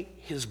be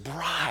his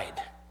bride.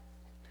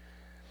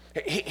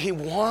 He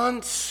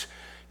wants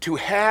to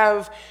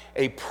have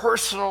a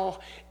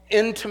personal,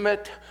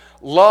 intimate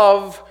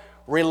love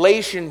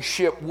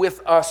relationship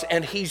with us,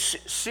 and he's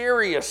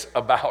serious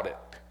about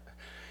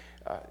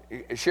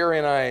it. Sherry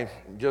and I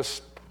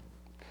just,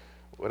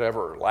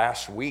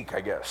 last week, I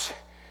guess,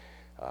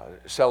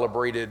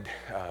 celebrated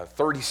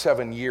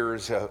 37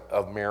 years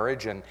of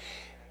marriage, and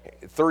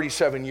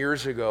 37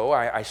 years ago,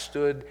 I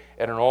stood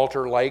at an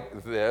altar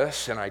like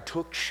this, and I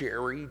took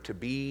Sherry to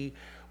be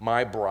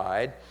my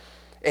bride.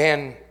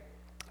 And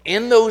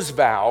in those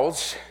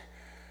vows,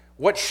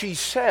 what she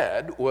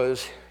said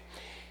was,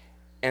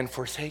 "And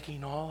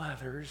forsaking all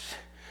others,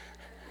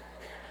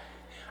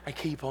 I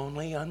keep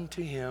only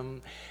unto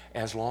him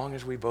as long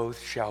as we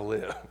both shall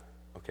live."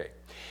 Okay.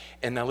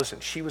 And now listen,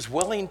 she was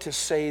willing to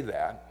say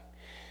that,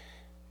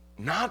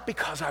 not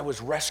because I was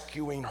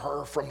rescuing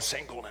her from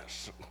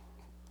singleness.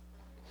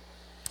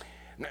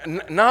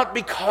 Not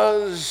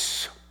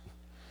because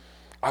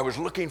I was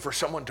looking for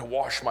someone to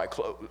wash my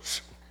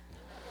clothes.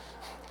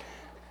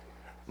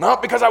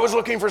 Not because I was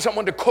looking for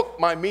someone to cook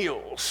my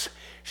meals.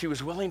 She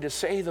was willing to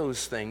say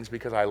those things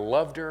because I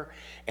loved her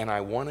and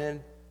I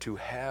wanted to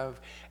have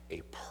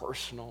a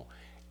personal,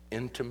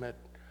 intimate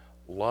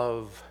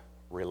love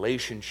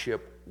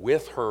relationship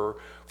with her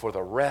for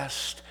the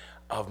rest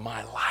of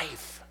my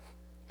life.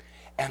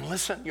 And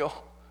listen,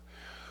 y'all,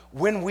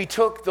 when we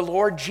took the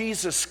Lord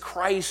Jesus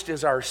Christ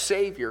as our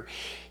Savior,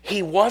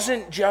 he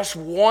wasn't just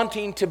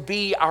wanting to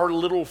be our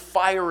little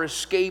fire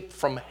escape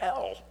from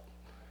hell.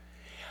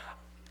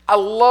 I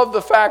love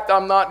the fact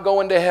I'm not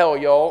going to hell,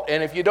 y'all.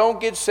 And if you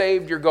don't get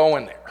saved, you're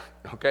going there,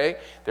 okay?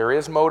 There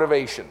is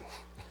motivation.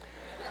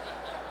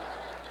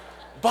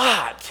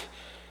 But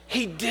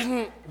he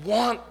didn't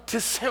want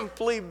to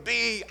simply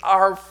be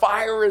our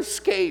fire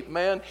escape,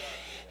 man.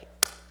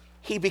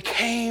 He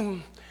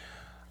became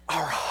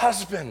our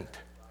husband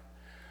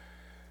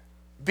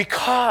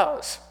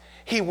because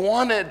he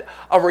wanted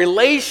a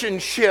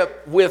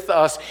relationship with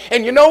us.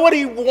 And you know what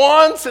he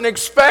wants and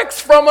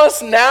expects from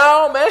us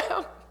now,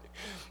 man?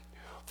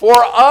 For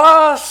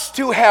us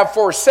to have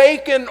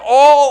forsaken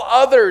all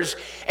others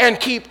and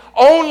keep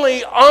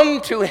only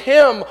unto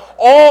him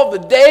all the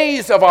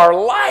days of our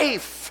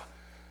life.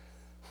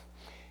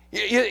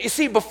 You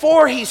see,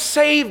 before he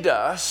saved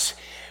us,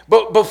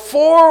 but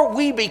before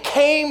we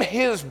became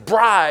his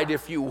bride,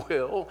 if you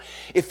will,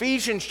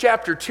 Ephesians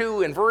chapter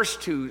 2 and verse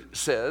 2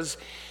 says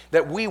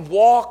that we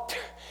walked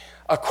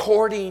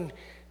according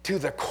to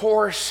the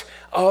course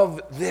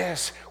of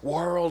this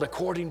world,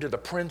 according to the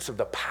prince of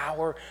the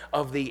power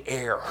of the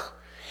air.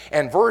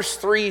 And verse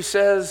 3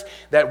 says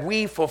that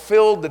we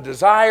fulfilled the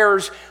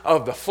desires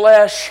of the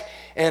flesh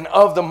and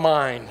of the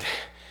mind.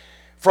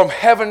 From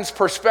heaven's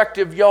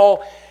perspective,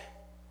 y'all,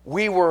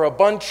 we were a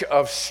bunch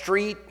of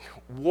street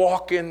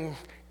walking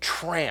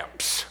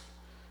tramps.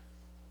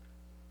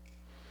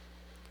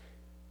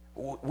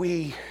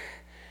 We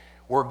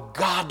were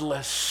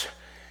godless,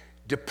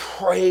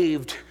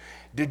 depraved,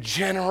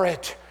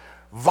 degenerate,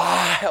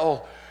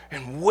 vile,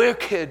 and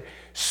wicked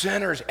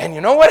sinners. And you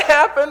know what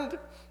happened?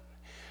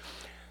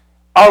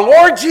 Our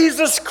Lord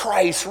Jesus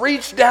Christ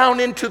reached down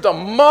into the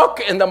muck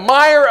and the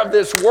mire of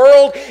this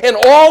world and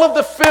all of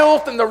the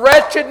filth and the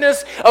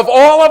wretchedness of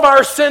all of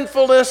our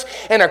sinfulness.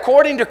 And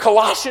according to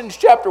Colossians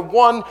chapter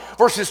 1,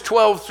 verses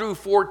 12 through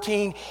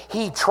 14,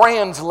 he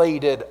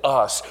translated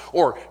us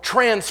or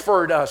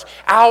transferred us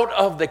out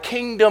of the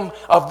kingdom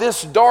of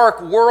this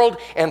dark world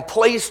and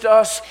placed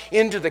us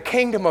into the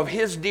kingdom of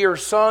his dear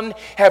Son,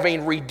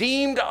 having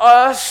redeemed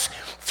us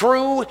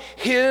through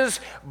his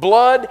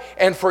blood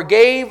and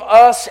forgave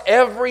us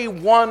every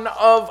one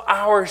of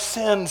our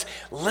sins.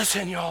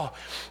 Listen, y'all,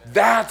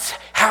 that's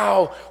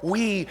how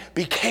we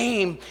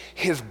became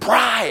his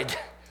bride.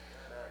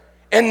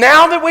 And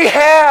now that we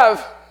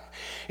have,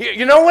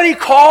 you know what he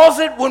calls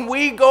it when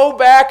we go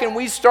back and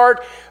we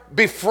start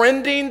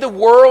befriending the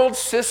world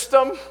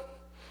system?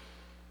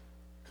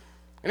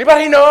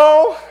 Anybody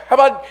know? How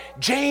about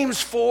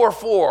James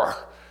 4:4?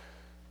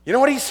 You know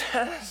what he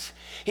says?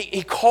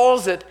 He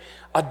calls it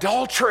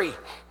adultery.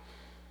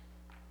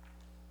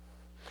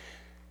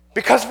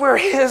 Because we're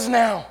his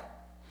now.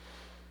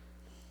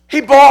 He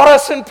bought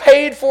us and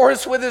paid for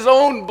us with his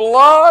own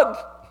blood.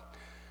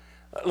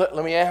 Let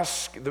me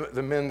ask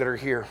the men that are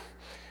here.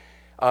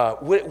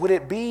 Would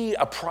it be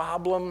a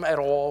problem at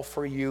all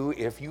for you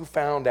if you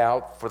found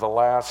out for the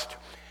last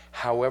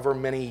however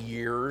many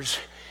years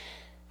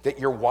that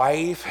your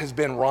wife has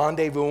been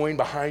rendezvousing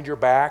behind your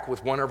back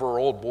with one of her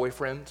old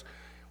boyfriends?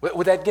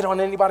 Would that get on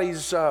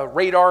anybody's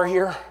radar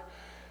here?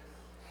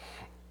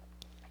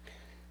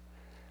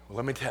 Well,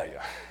 let me tell you,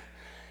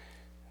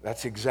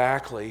 that's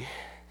exactly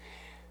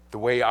the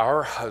way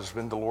our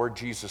husband, the Lord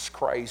Jesus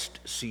Christ,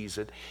 sees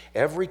it.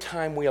 Every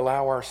time we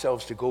allow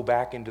ourselves to go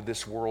back into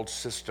this world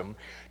system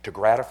to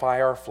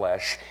gratify our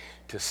flesh,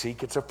 to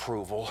seek its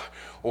approval,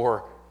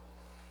 or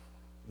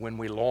when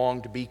we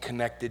long to be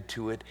connected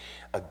to it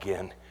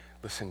again,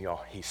 listen,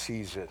 y'all, he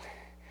sees it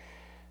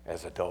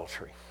as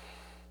adultery.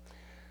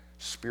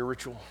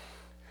 Spiritual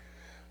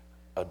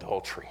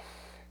adultery.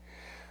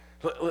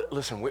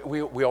 Listen,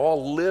 we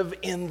all live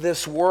in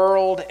this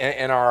world,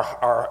 and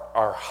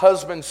our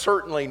husband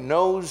certainly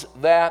knows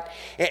that,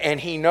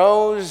 and he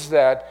knows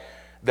that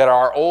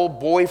our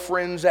old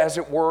boyfriends, as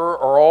it were,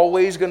 are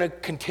always going to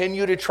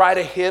continue to try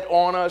to hit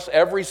on us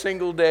every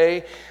single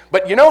day.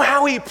 But you know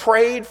how he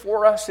prayed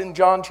for us in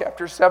John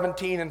chapter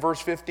 17 and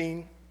verse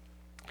 15?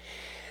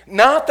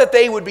 Not that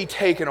they would be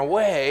taken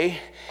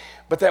away,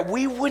 but that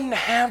we wouldn't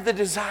have the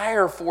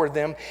desire for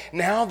them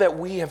now that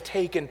we have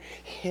taken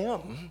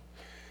him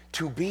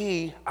to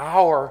be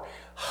our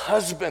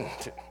husband.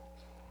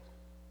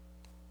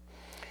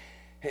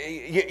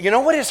 You know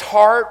what his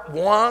heart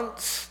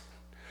wants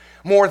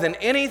more than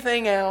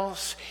anything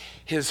else?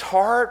 His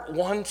heart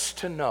wants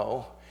to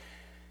know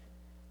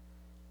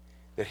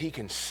that he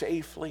can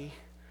safely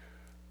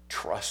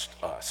trust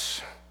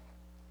us.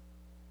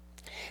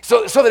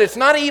 So that it's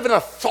not even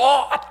a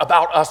thought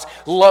about us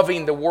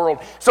loving the world.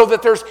 So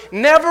that there's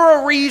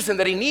never a reason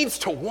that he needs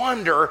to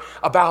wonder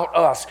about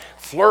us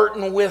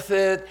flirting with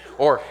it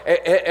or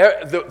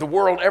the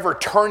world ever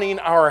turning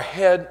our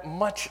head,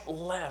 much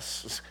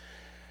less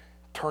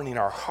turning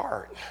our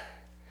heart.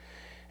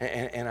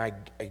 And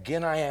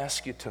I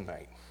ask you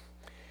tonight,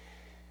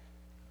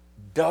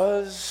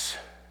 does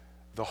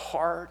the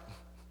heart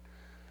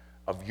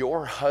of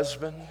your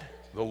husband,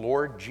 the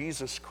Lord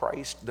Jesus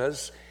Christ,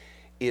 does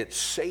it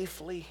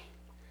safely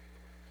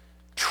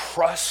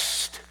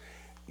trust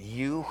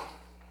you?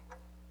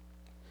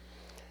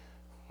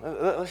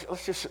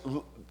 Let's just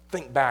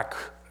think back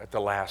at the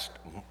last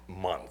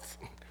month.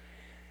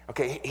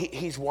 Okay,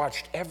 he's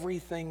watched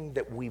everything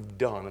that we've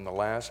done in the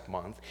last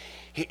month.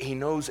 He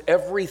knows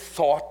every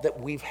thought that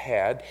we've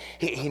had.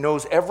 He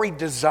knows every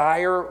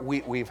desire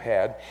we've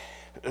had.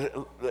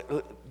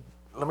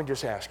 Let me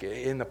just ask you,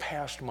 in the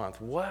past month,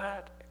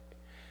 what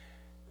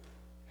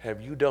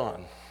have you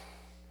done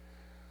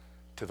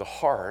to the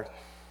heart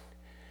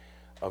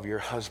of your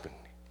husband?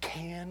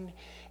 Can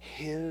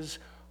his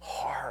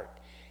heart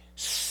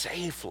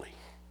safely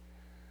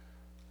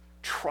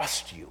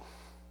trust you?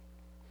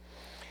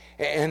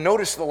 And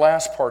notice the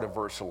last part of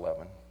verse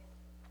 11.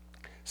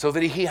 So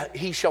that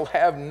he shall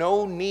have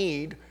no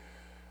need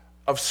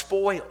of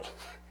spoil.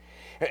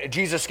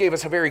 Jesus gave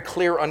us a very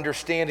clear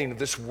understanding of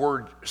this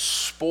word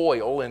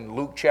spoil in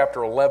Luke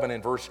chapter 11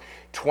 and verse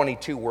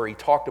 22, where he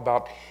talked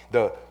about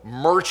the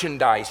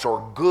merchandise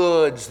or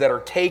goods that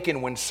are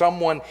taken when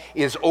someone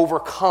is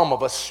overcome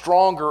of a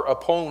stronger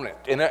opponent.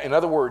 In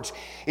other words,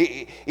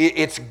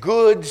 it's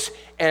goods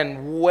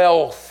and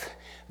wealth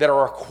that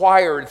are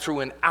acquired through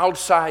an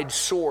outside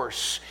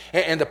source.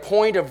 And the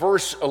point of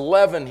verse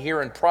 11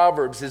 here in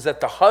Proverbs is that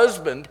the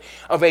husband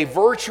of a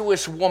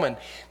virtuous woman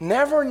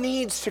never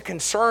needs to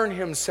concern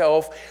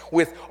himself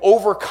with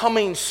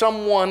overcoming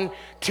someone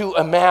to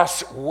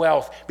amass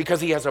wealth, because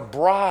he has a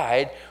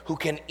bride who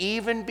can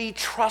even be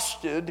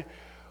trusted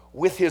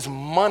with his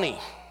money.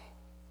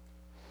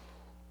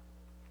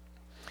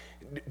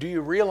 Do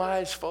you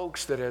realize,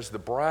 folks, that as the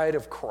bride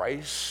of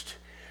Christ,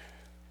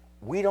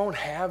 we don't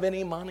have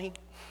any money?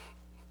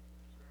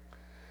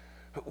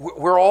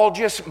 We're all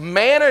just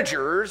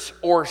managers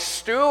or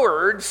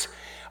stewards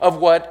of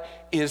what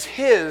is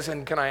his.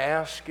 And can I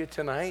ask you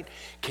tonight,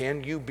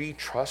 can you be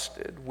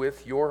trusted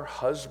with your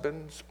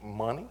husband's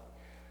money?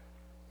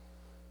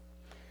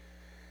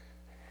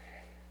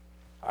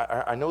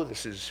 I know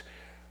this is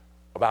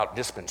about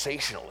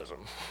dispensationalism,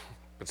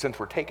 but since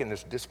we're taking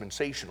this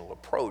dispensational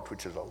approach,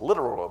 which is a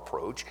literal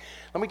approach,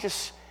 let me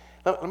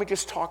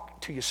just talk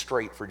to you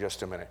straight for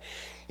just a minute.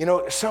 You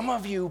know, some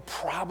of you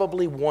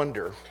probably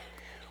wonder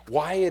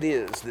why it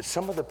is that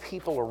some of the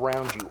people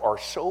around you are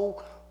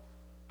so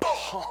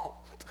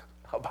pumped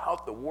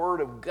about the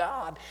Word of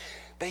God.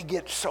 They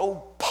get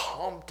so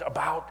pumped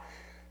about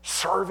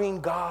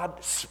serving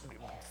God,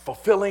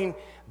 fulfilling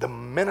the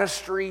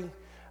ministry,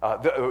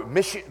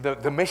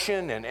 the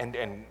mission,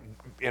 and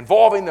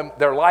involving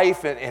their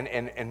life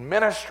in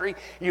ministry.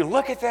 You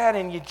look at that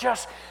and you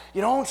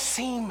don't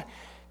seem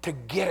to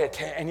get it.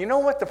 And you know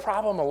what the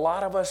problem a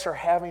lot of us are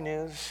having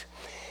is?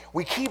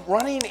 We keep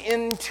running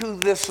into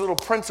this little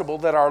principle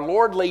that our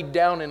Lord laid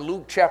down in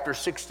Luke chapter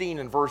 16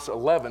 and verse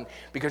 11,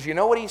 because you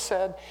know what he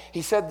said?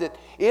 He said that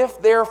if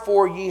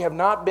therefore ye have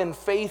not been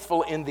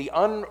faithful in the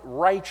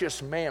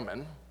unrighteous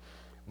mammon,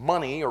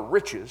 money or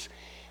riches,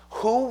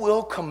 who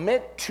will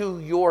commit to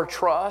your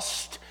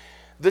trust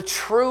the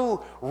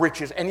true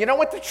riches? And you know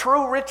what the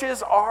true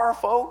riches are,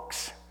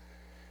 folks?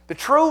 The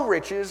true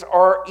riches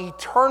are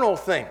eternal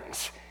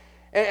things.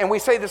 And we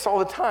say this all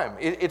the time.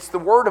 It's the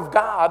word of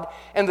God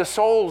and the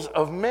souls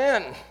of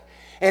men.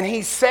 And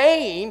he's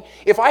saying,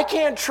 if I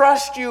can't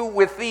trust you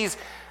with these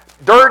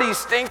dirty,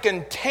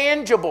 stinking,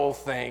 tangible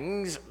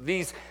things,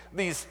 this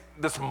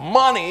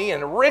money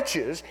and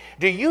riches,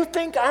 do you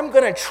think I'm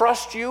going to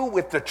trust you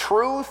with the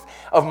truth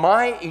of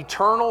my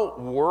eternal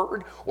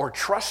word, or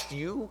trust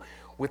you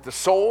with the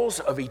souls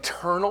of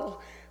eternal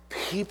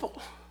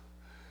people?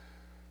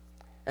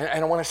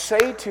 And I want to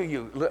say to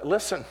you,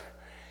 listen,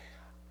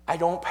 I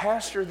don't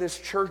pastor this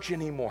church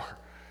anymore.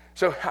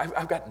 So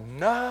I've got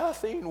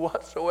nothing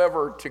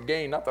whatsoever to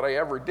gain, not that I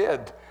ever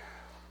did.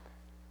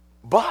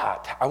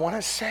 But I want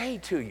to say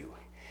to you,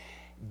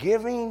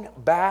 giving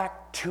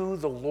back to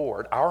the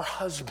Lord, our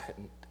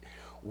husband,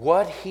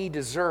 what he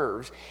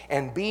deserves,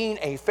 and being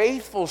a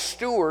faithful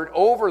steward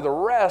over the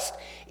rest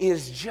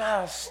is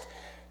just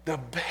the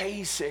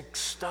basic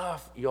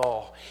stuff,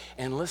 y'all.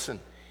 And listen,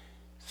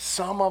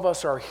 some of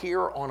us are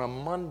here on a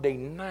Monday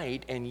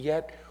night, and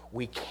yet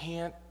we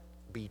can't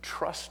be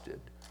trusted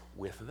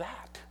with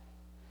that.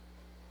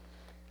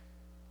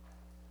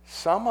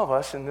 Some of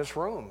us in this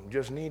room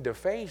just need to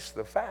face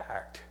the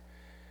fact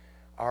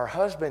our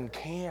husband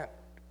can't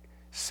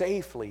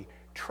safely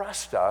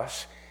trust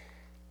us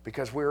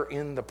because we're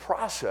in the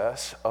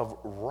process of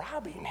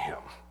robbing him.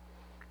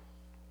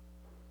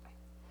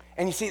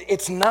 And you see,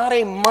 it's not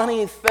a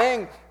money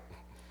thing.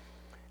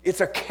 It's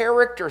a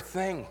character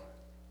thing.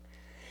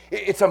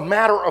 It's a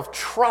matter of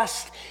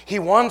trust. He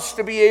wants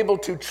to be able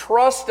to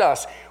trust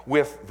us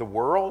with the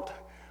world,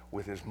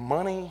 with his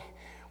money,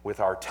 with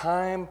our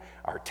time,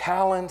 our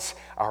talents,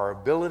 our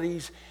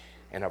abilities.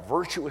 And a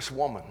virtuous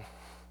woman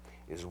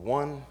is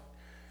one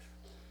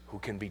who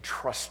can be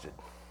trusted.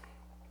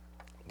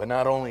 But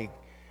not only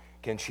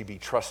can she be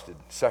trusted,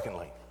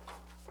 secondly,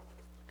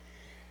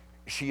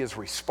 she is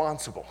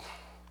responsible.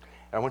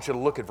 And I want you to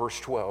look at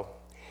verse 12.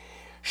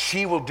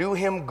 She will do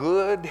him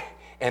good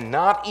and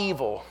not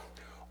evil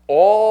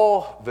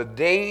all the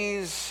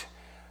days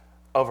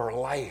of her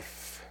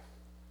life.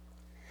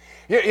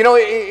 You know,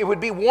 it would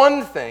be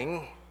one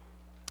thing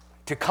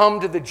to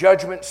come to the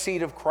judgment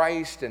seat of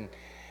Christ and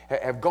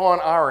have gone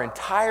our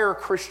entire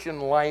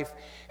Christian life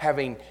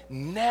having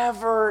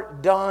never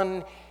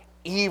done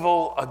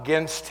evil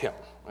against him,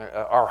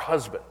 our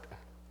husband.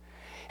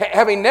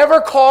 Having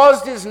never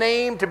caused his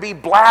name to be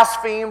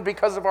blasphemed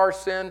because of our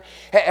sin,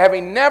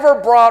 having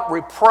never brought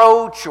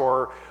reproach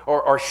or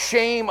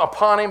shame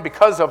upon him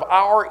because of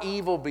our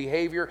evil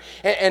behavior.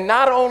 And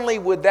not only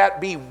would that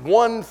be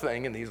one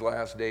thing in these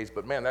last days,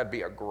 but man, that'd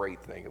be a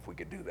great thing if we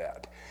could do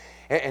that.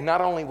 And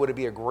not only would it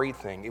be a great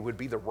thing, it would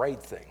be the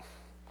right thing.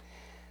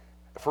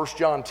 1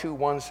 John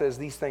 2:1 says,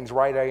 "These things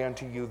write I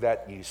unto you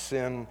that ye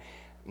sin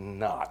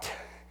not."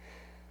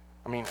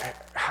 I mean,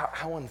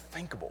 how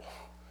unthinkable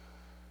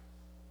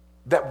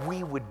that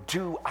we would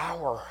do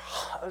our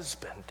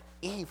husband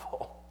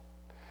evil.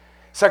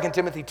 2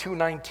 Timothy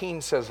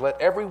 2:19 says, "Let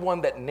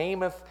everyone that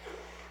nameth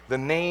the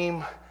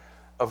name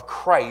of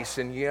Christ,"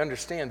 and you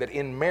understand that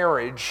in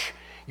marriage,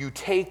 you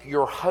take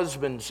your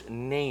husband's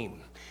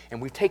name.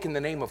 And we've taken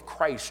the name of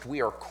Christ.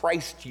 We are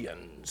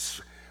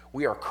Christians.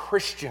 We are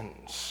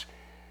Christians.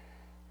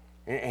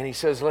 And he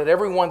says, "Let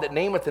everyone that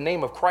nameth the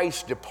name of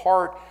Christ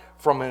depart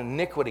from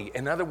iniquity."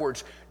 In other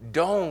words,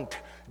 don't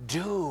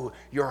do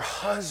your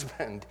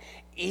husband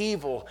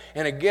evil.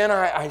 And again,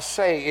 I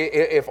say,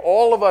 if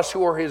all of us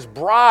who are his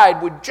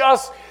bride would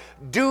just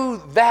do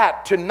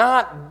that, to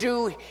not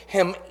do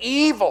him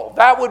evil,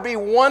 that would be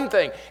one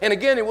thing. And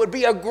again, it would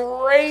be a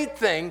great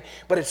thing,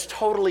 but it's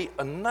totally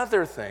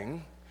another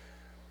thing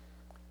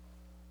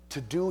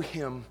to do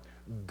him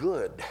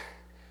good.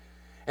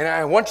 And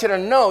I want you to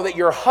know that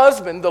your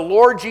husband, the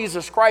Lord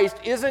Jesus Christ,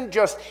 isn't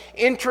just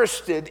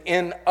interested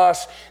in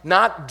us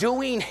not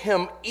doing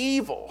him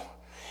evil.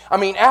 I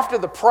mean, after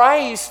the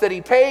price that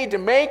he paid to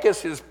make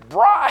us his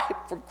bride,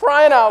 for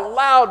crying out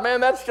loud,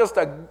 man, that's just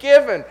a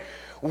given.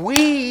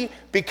 We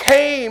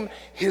became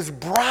his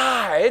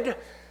bride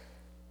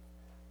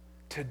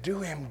to do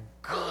him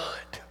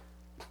good.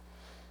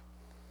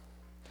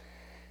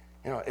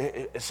 You know,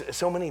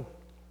 so many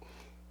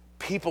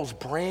people's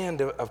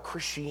brand of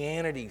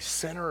Christianity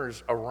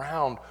centers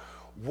around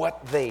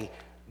what they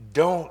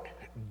don't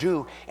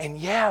do. And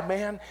yeah,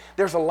 man,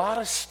 there's a lot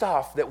of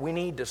stuff that we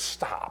need to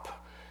stop.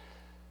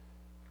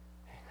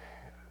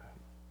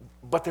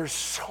 But there's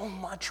so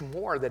much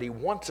more that he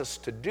wants us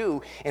to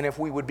do. And if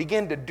we would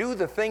begin to do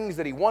the things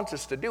that he wants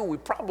us to do, we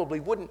probably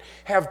wouldn't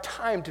have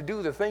time to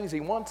do the things he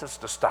wants us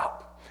to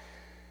stop.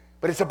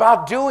 But it's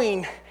about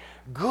doing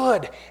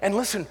good. And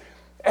listen,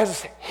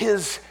 as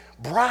his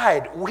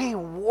bride, we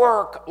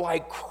work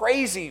like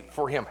crazy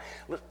for him.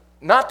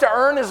 Not to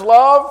earn his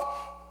love,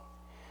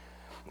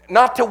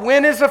 not to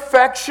win his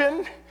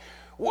affection.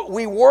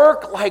 We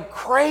work like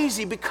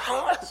crazy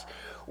because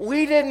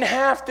we didn't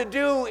have to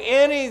do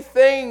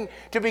anything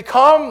to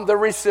become the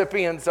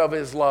recipients of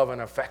his love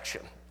and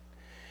affection.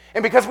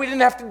 And because we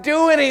didn't have to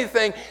do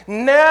anything,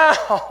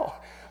 now,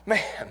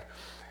 man,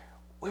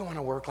 we want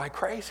to work like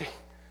crazy.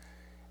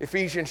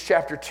 Ephesians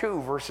chapter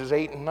 2, verses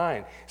 8 and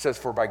 9 says,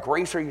 "For by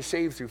grace are you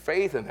saved through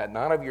faith, and that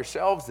not of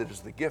yourselves, that is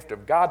the gift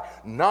of God,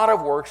 not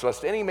of works,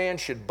 lest any man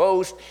should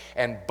boast."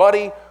 And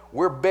buddy,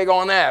 we're big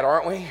on that,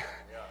 aren't we?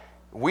 Yeah.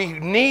 We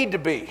need to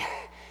be.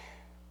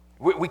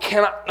 We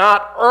cannot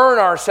not earn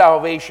our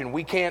salvation.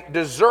 We can't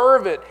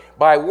deserve it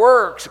by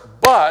works,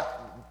 but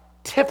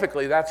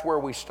typically that's where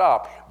we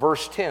stop.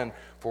 Verse 10,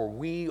 "For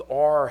we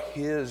are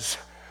his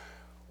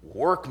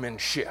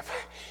workmanship."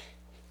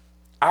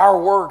 Our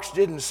works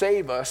didn't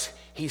save us.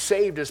 He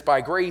saved us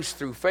by grace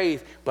through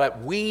faith,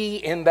 but we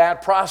in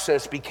that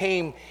process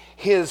became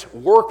his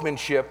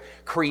workmanship,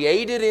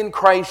 created in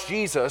Christ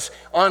Jesus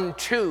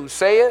unto,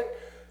 say it,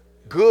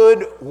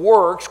 good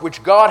works,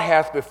 which God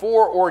hath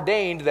before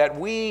ordained that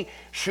we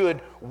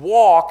should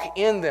walk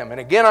in them.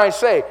 And again I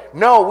say,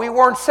 no, we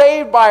weren't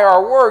saved by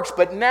our works,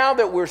 but now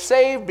that we're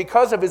saved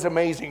because of his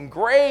amazing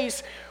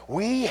grace,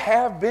 we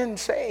have been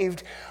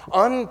saved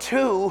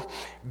unto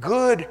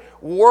good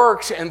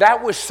works. And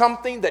that was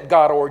something that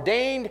God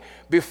ordained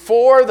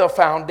before the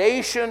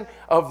foundation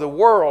of the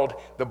world.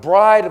 The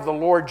bride of the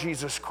Lord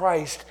Jesus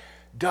Christ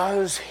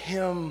does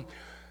him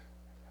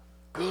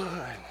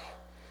good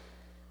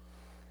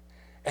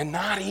and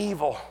not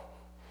evil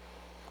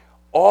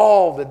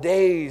all the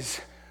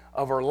days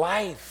of her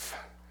life.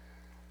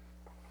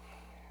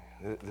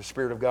 The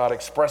Spirit of God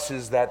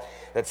expresses that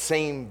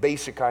same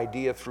basic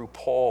idea through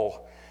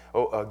Paul.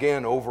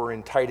 Again, over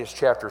in Titus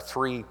chapter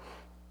 3,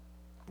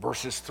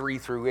 verses 3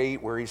 through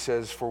 8, where he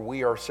says, "For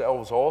we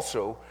ourselves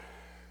also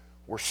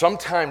were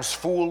sometimes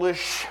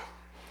foolish,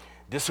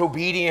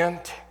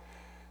 disobedient,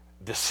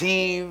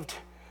 deceived,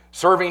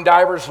 serving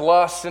divers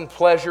lusts and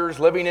pleasures,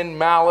 living in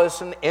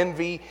malice and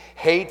envy,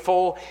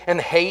 hateful and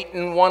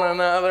hating one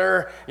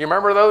another." You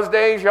remember those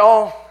days,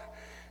 y'all?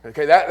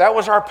 Okay, that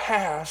was our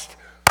past.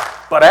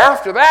 But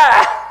after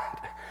that,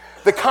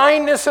 the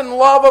kindness and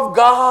love of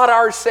God,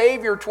 our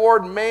Savior,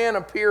 toward man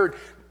appeared,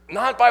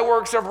 not by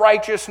works of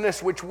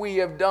righteousness which we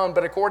have done,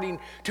 but according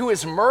to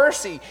his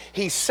mercy,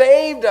 he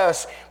saved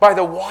us by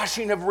the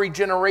washing of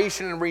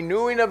regeneration and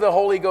renewing of the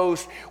Holy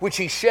Ghost, which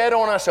he shed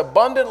on us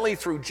abundantly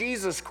through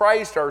Jesus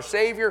Christ our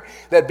Savior,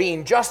 that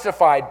being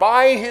justified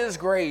by his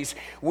grace,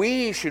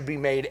 we should be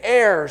made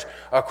heirs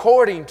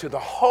according to the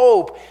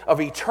hope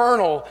of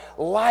eternal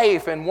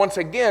life. And once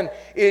again,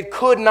 it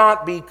could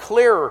not be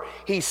clearer.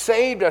 He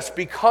saved us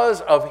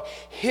because of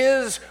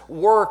his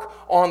work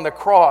on the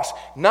cross,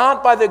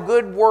 not by the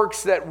good works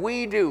that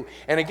we do.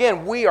 And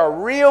again, we are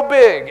real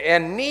big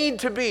and need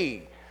to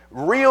be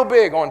real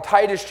big on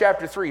Titus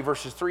chapter 3,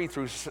 verses 3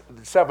 through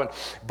 7.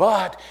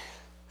 But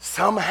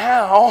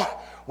somehow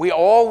we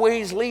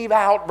always leave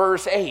out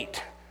verse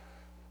 8.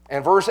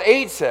 And verse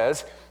 8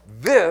 says,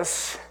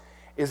 "This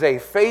is a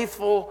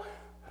faithful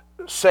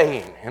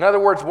saying." In other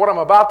words, what I'm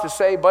about to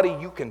say, buddy,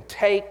 you can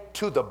take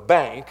to the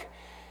bank.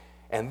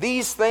 "And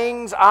these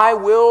things I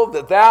will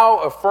that thou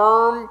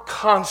affirm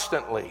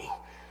constantly,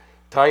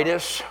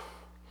 Titus,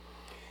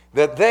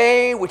 that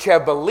they which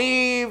have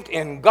believed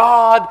in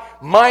God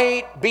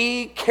might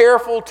be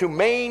careful to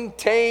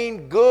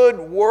maintain good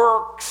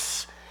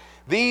works.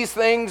 These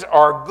things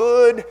are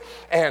good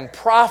and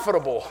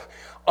profitable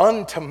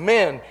unto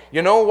men."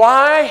 You know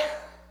why?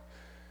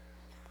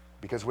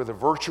 Because we're the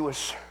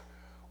virtuous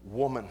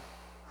woman,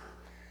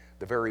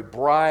 the very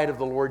bride of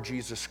the Lord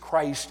Jesus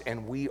Christ,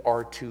 and we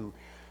are to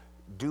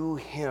do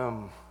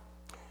him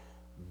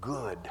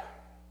good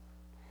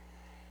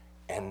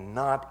and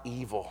not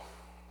evil.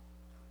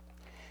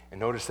 And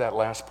notice that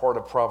last part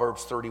of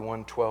Proverbs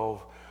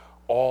 31:12,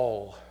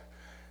 all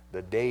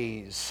the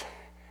days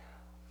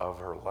of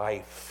her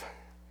life.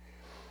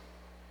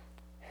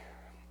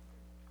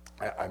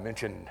 I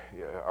mentioned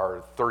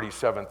our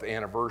 37th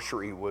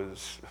anniversary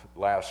was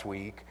last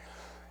week.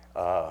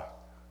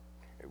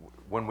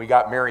 When we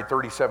got married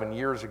 37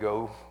 years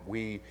ago,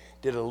 we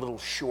did a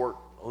little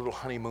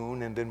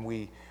honeymoon, and then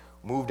we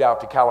moved out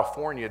to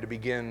California to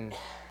begin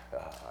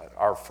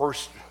our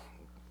first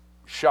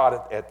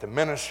shot at the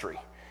ministry.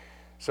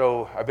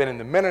 So I've been in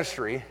the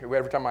ministry.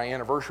 Every time my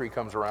anniversary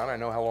comes around, I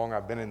know how long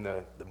I've been in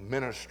the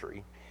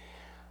ministry.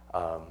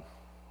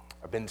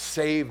 I've been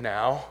saved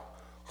now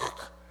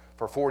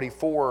for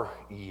 44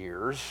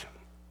 years.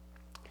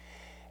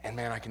 And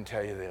man, I can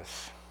tell you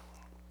this.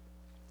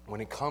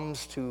 When it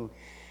comes to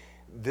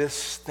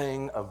this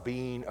thing of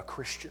being a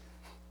Christian,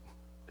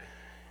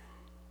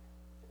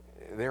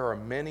 there are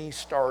many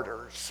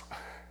starters,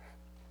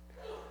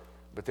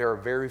 but there are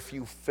very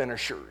few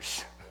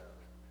finishers.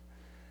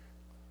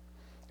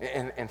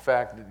 And in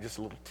fact, just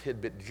a little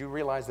tidbit, did you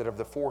realize that of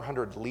the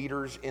 400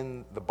 leaders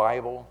in the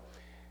Bible,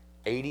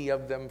 80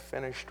 of them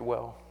finished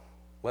well?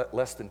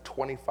 Less than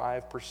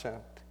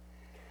 25%.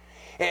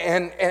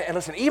 And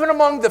listen, even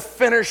among the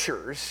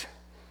finishers,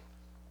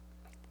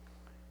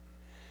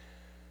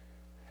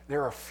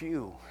 there are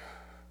few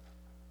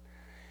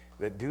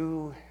that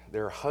do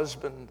their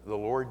husband, the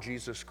Lord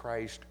Jesus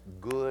Christ,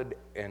 good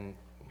and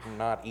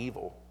not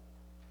evil.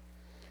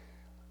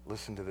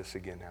 Listen to this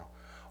again now.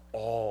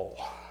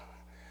 All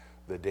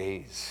the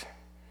days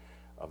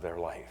of their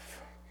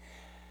life.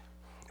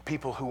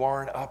 People who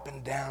aren't up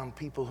and down,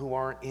 people who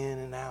aren't in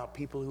and out,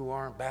 people who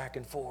aren't back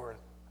and forth.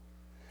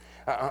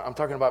 I'm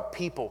talking about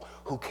people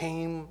who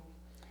came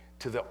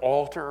to the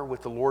altar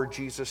with the Lord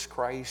Jesus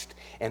Christ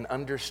and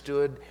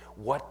understood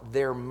what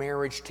their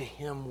marriage to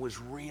Him was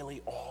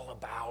really all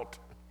about.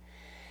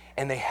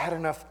 And they had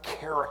enough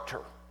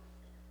character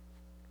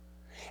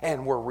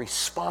and were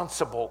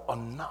responsible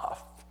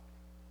enough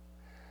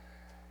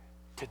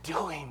to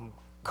doing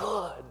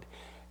good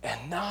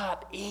and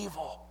not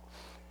evil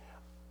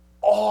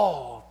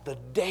all the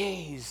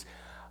days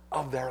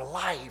of their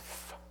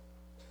life,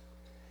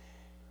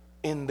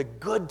 in the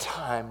good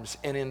times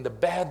and in the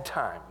bad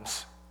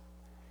times,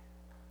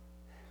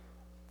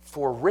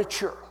 for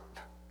richer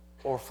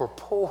or for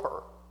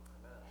poor,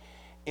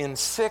 in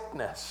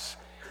sickness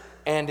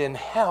and in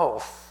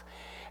health.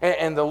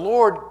 And the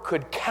Lord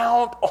could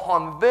count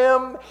on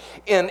them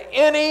in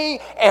any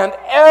and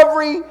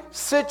every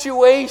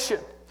situation,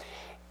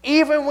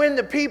 even when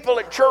the people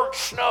at church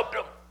snubbed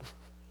them,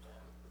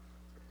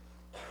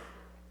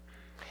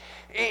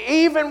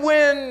 even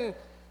when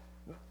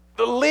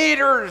the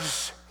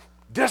leaders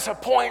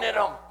disappointed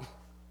them,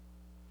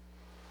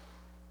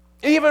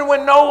 even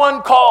when no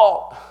one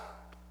called,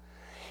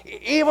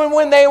 even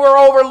when they were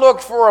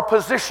overlooked for a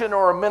position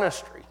or a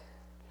ministry,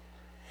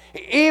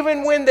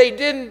 even when they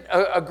didn't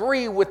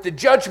agree with the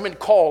judgment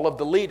call of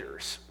the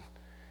leaders.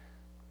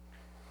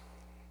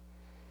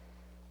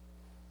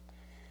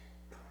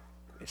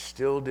 It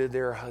still did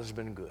their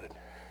husband good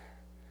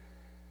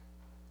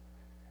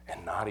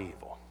and not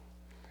evil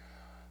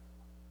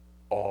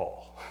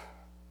all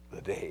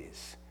the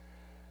days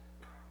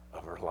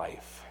of her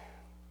life.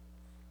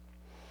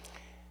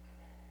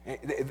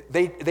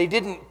 They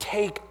didn't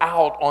take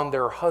out on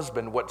their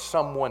husband what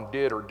someone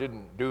did or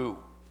didn't do.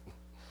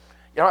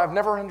 You know, I've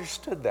never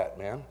understood that,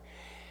 man.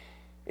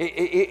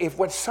 If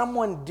what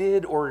someone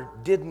did or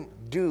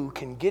didn't do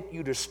can get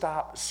you to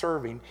stop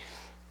serving,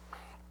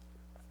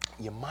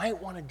 you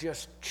might want to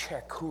just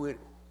check who it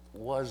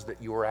was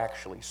that you were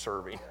actually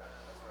serving.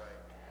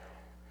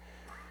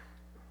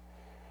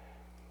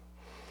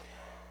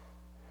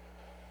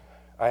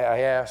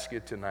 I ask you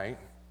tonight,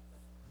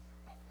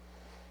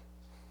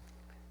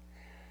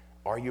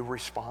 are you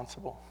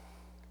responsible?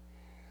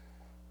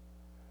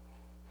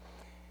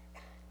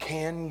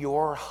 Can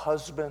your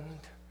husband,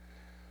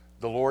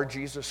 the Lord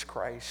Jesus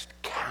Christ,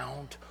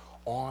 count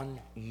on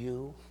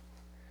you?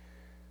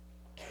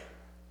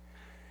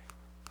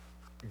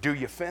 Do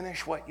you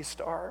finish what you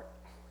start?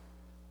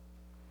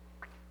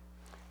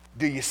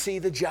 Do you see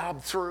the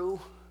job through?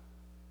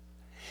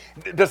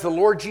 Does the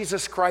Lord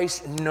Jesus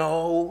Christ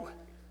know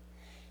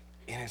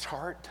in his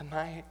heart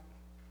tonight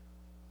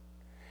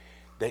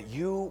that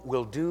you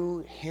will do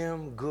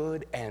him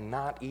good and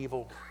not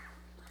evil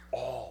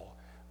all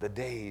the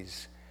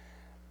days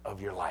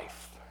of your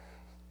life?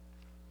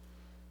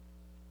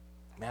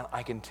 Man,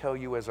 I can tell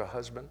you as a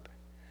husband,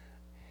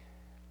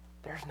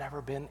 there's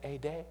never been a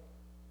day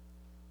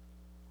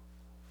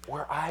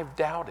where I've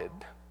doubted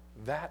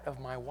that of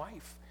my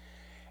wife.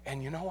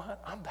 And you know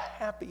what? I'm the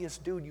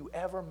happiest dude you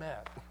ever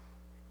met.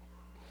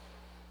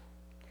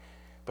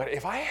 But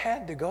if I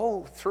had to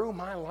go through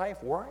my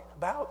life worrying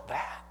about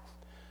that,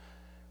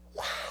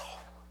 wow.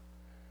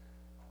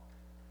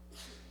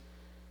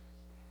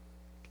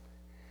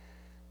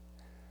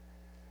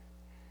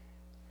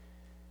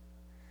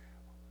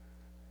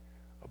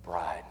 A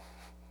bride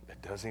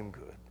that does him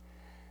good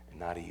and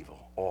not evil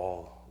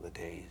all the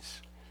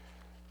days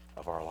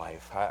of our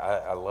life.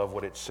 I love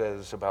what it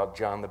says about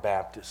John the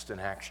Baptist in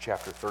Acts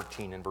chapter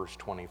 13 and verse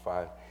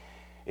 25.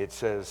 It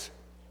says,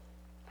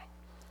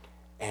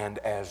 and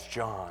as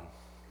John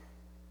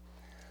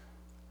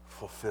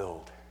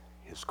fulfilled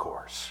his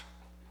course.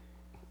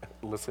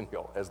 Listen,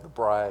 y'all, as the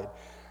bride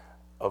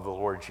of the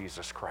Lord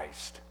Jesus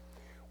Christ,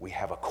 we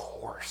have a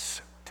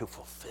course to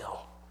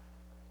fulfill.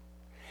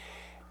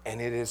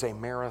 And it is a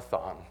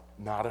marathon,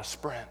 not a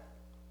sprint.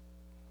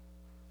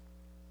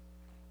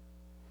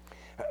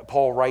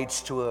 Paul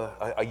writes to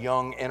a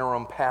young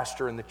interim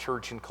pastor in the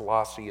church in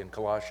Colossae in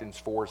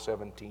Colossians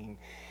 4:17,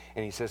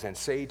 and he says, and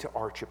say to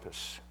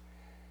Archippus,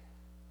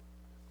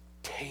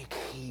 take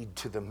heed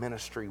to the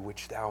ministry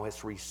which thou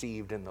hast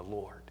received in the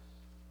Lord,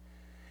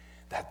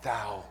 that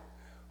thou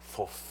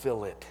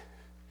fulfill it.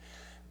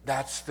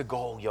 That's the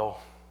goal, y'all.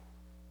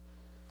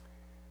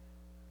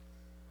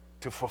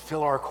 To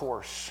fulfill our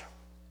course.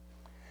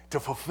 To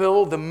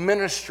fulfill the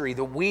ministry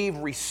that we've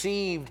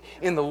received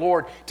in the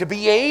Lord. To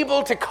be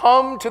able to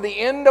come to the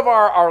end of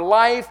our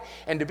life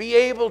and to be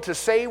able to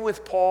say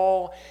with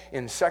Paul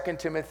in 2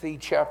 Timothy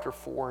chapter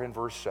 4 and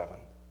verse 7,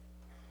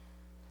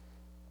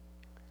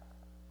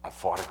 I've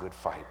fought a good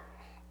fight.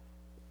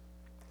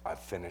 I've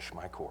finished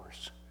my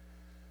course.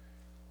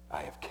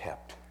 I have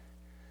kept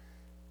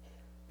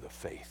the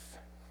faith.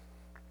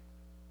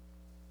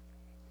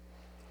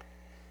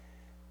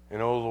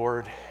 And oh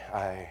Lord,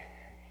 I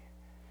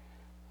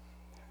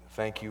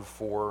thank you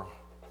for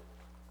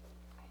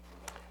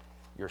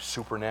your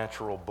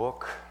supernatural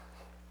book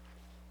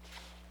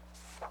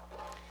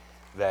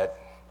that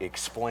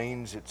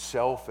explains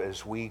itself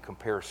as we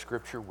compare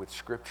Scripture with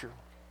Scripture.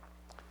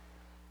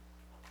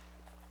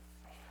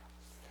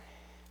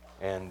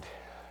 And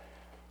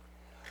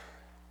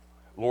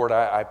Lord,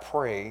 I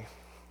pray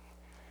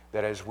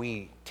that as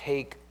we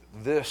take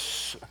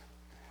this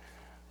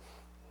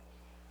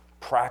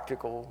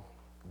practical,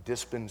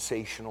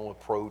 dispensational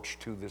approach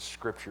to this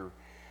Scripture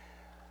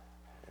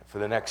for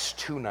the next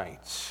 2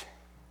 nights,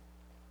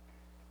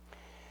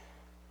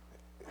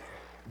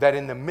 that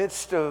in the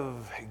midst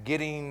of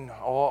getting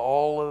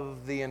all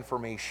of the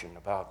information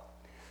about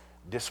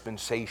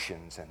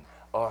dispensations and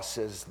us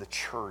as the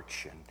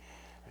church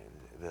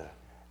and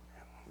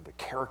the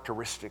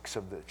characteristics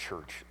of the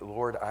church,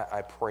 Lord,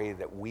 I pray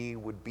that we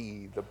would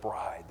be the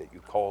bride that you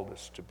called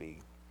us to be.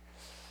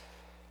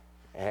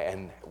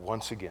 And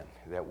once again,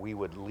 that we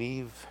would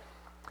leave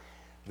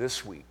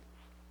this week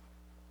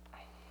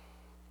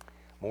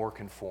more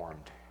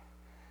conformed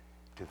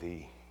to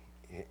the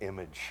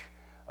image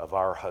of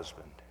our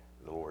husband,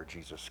 the Lord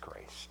Jesus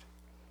Christ.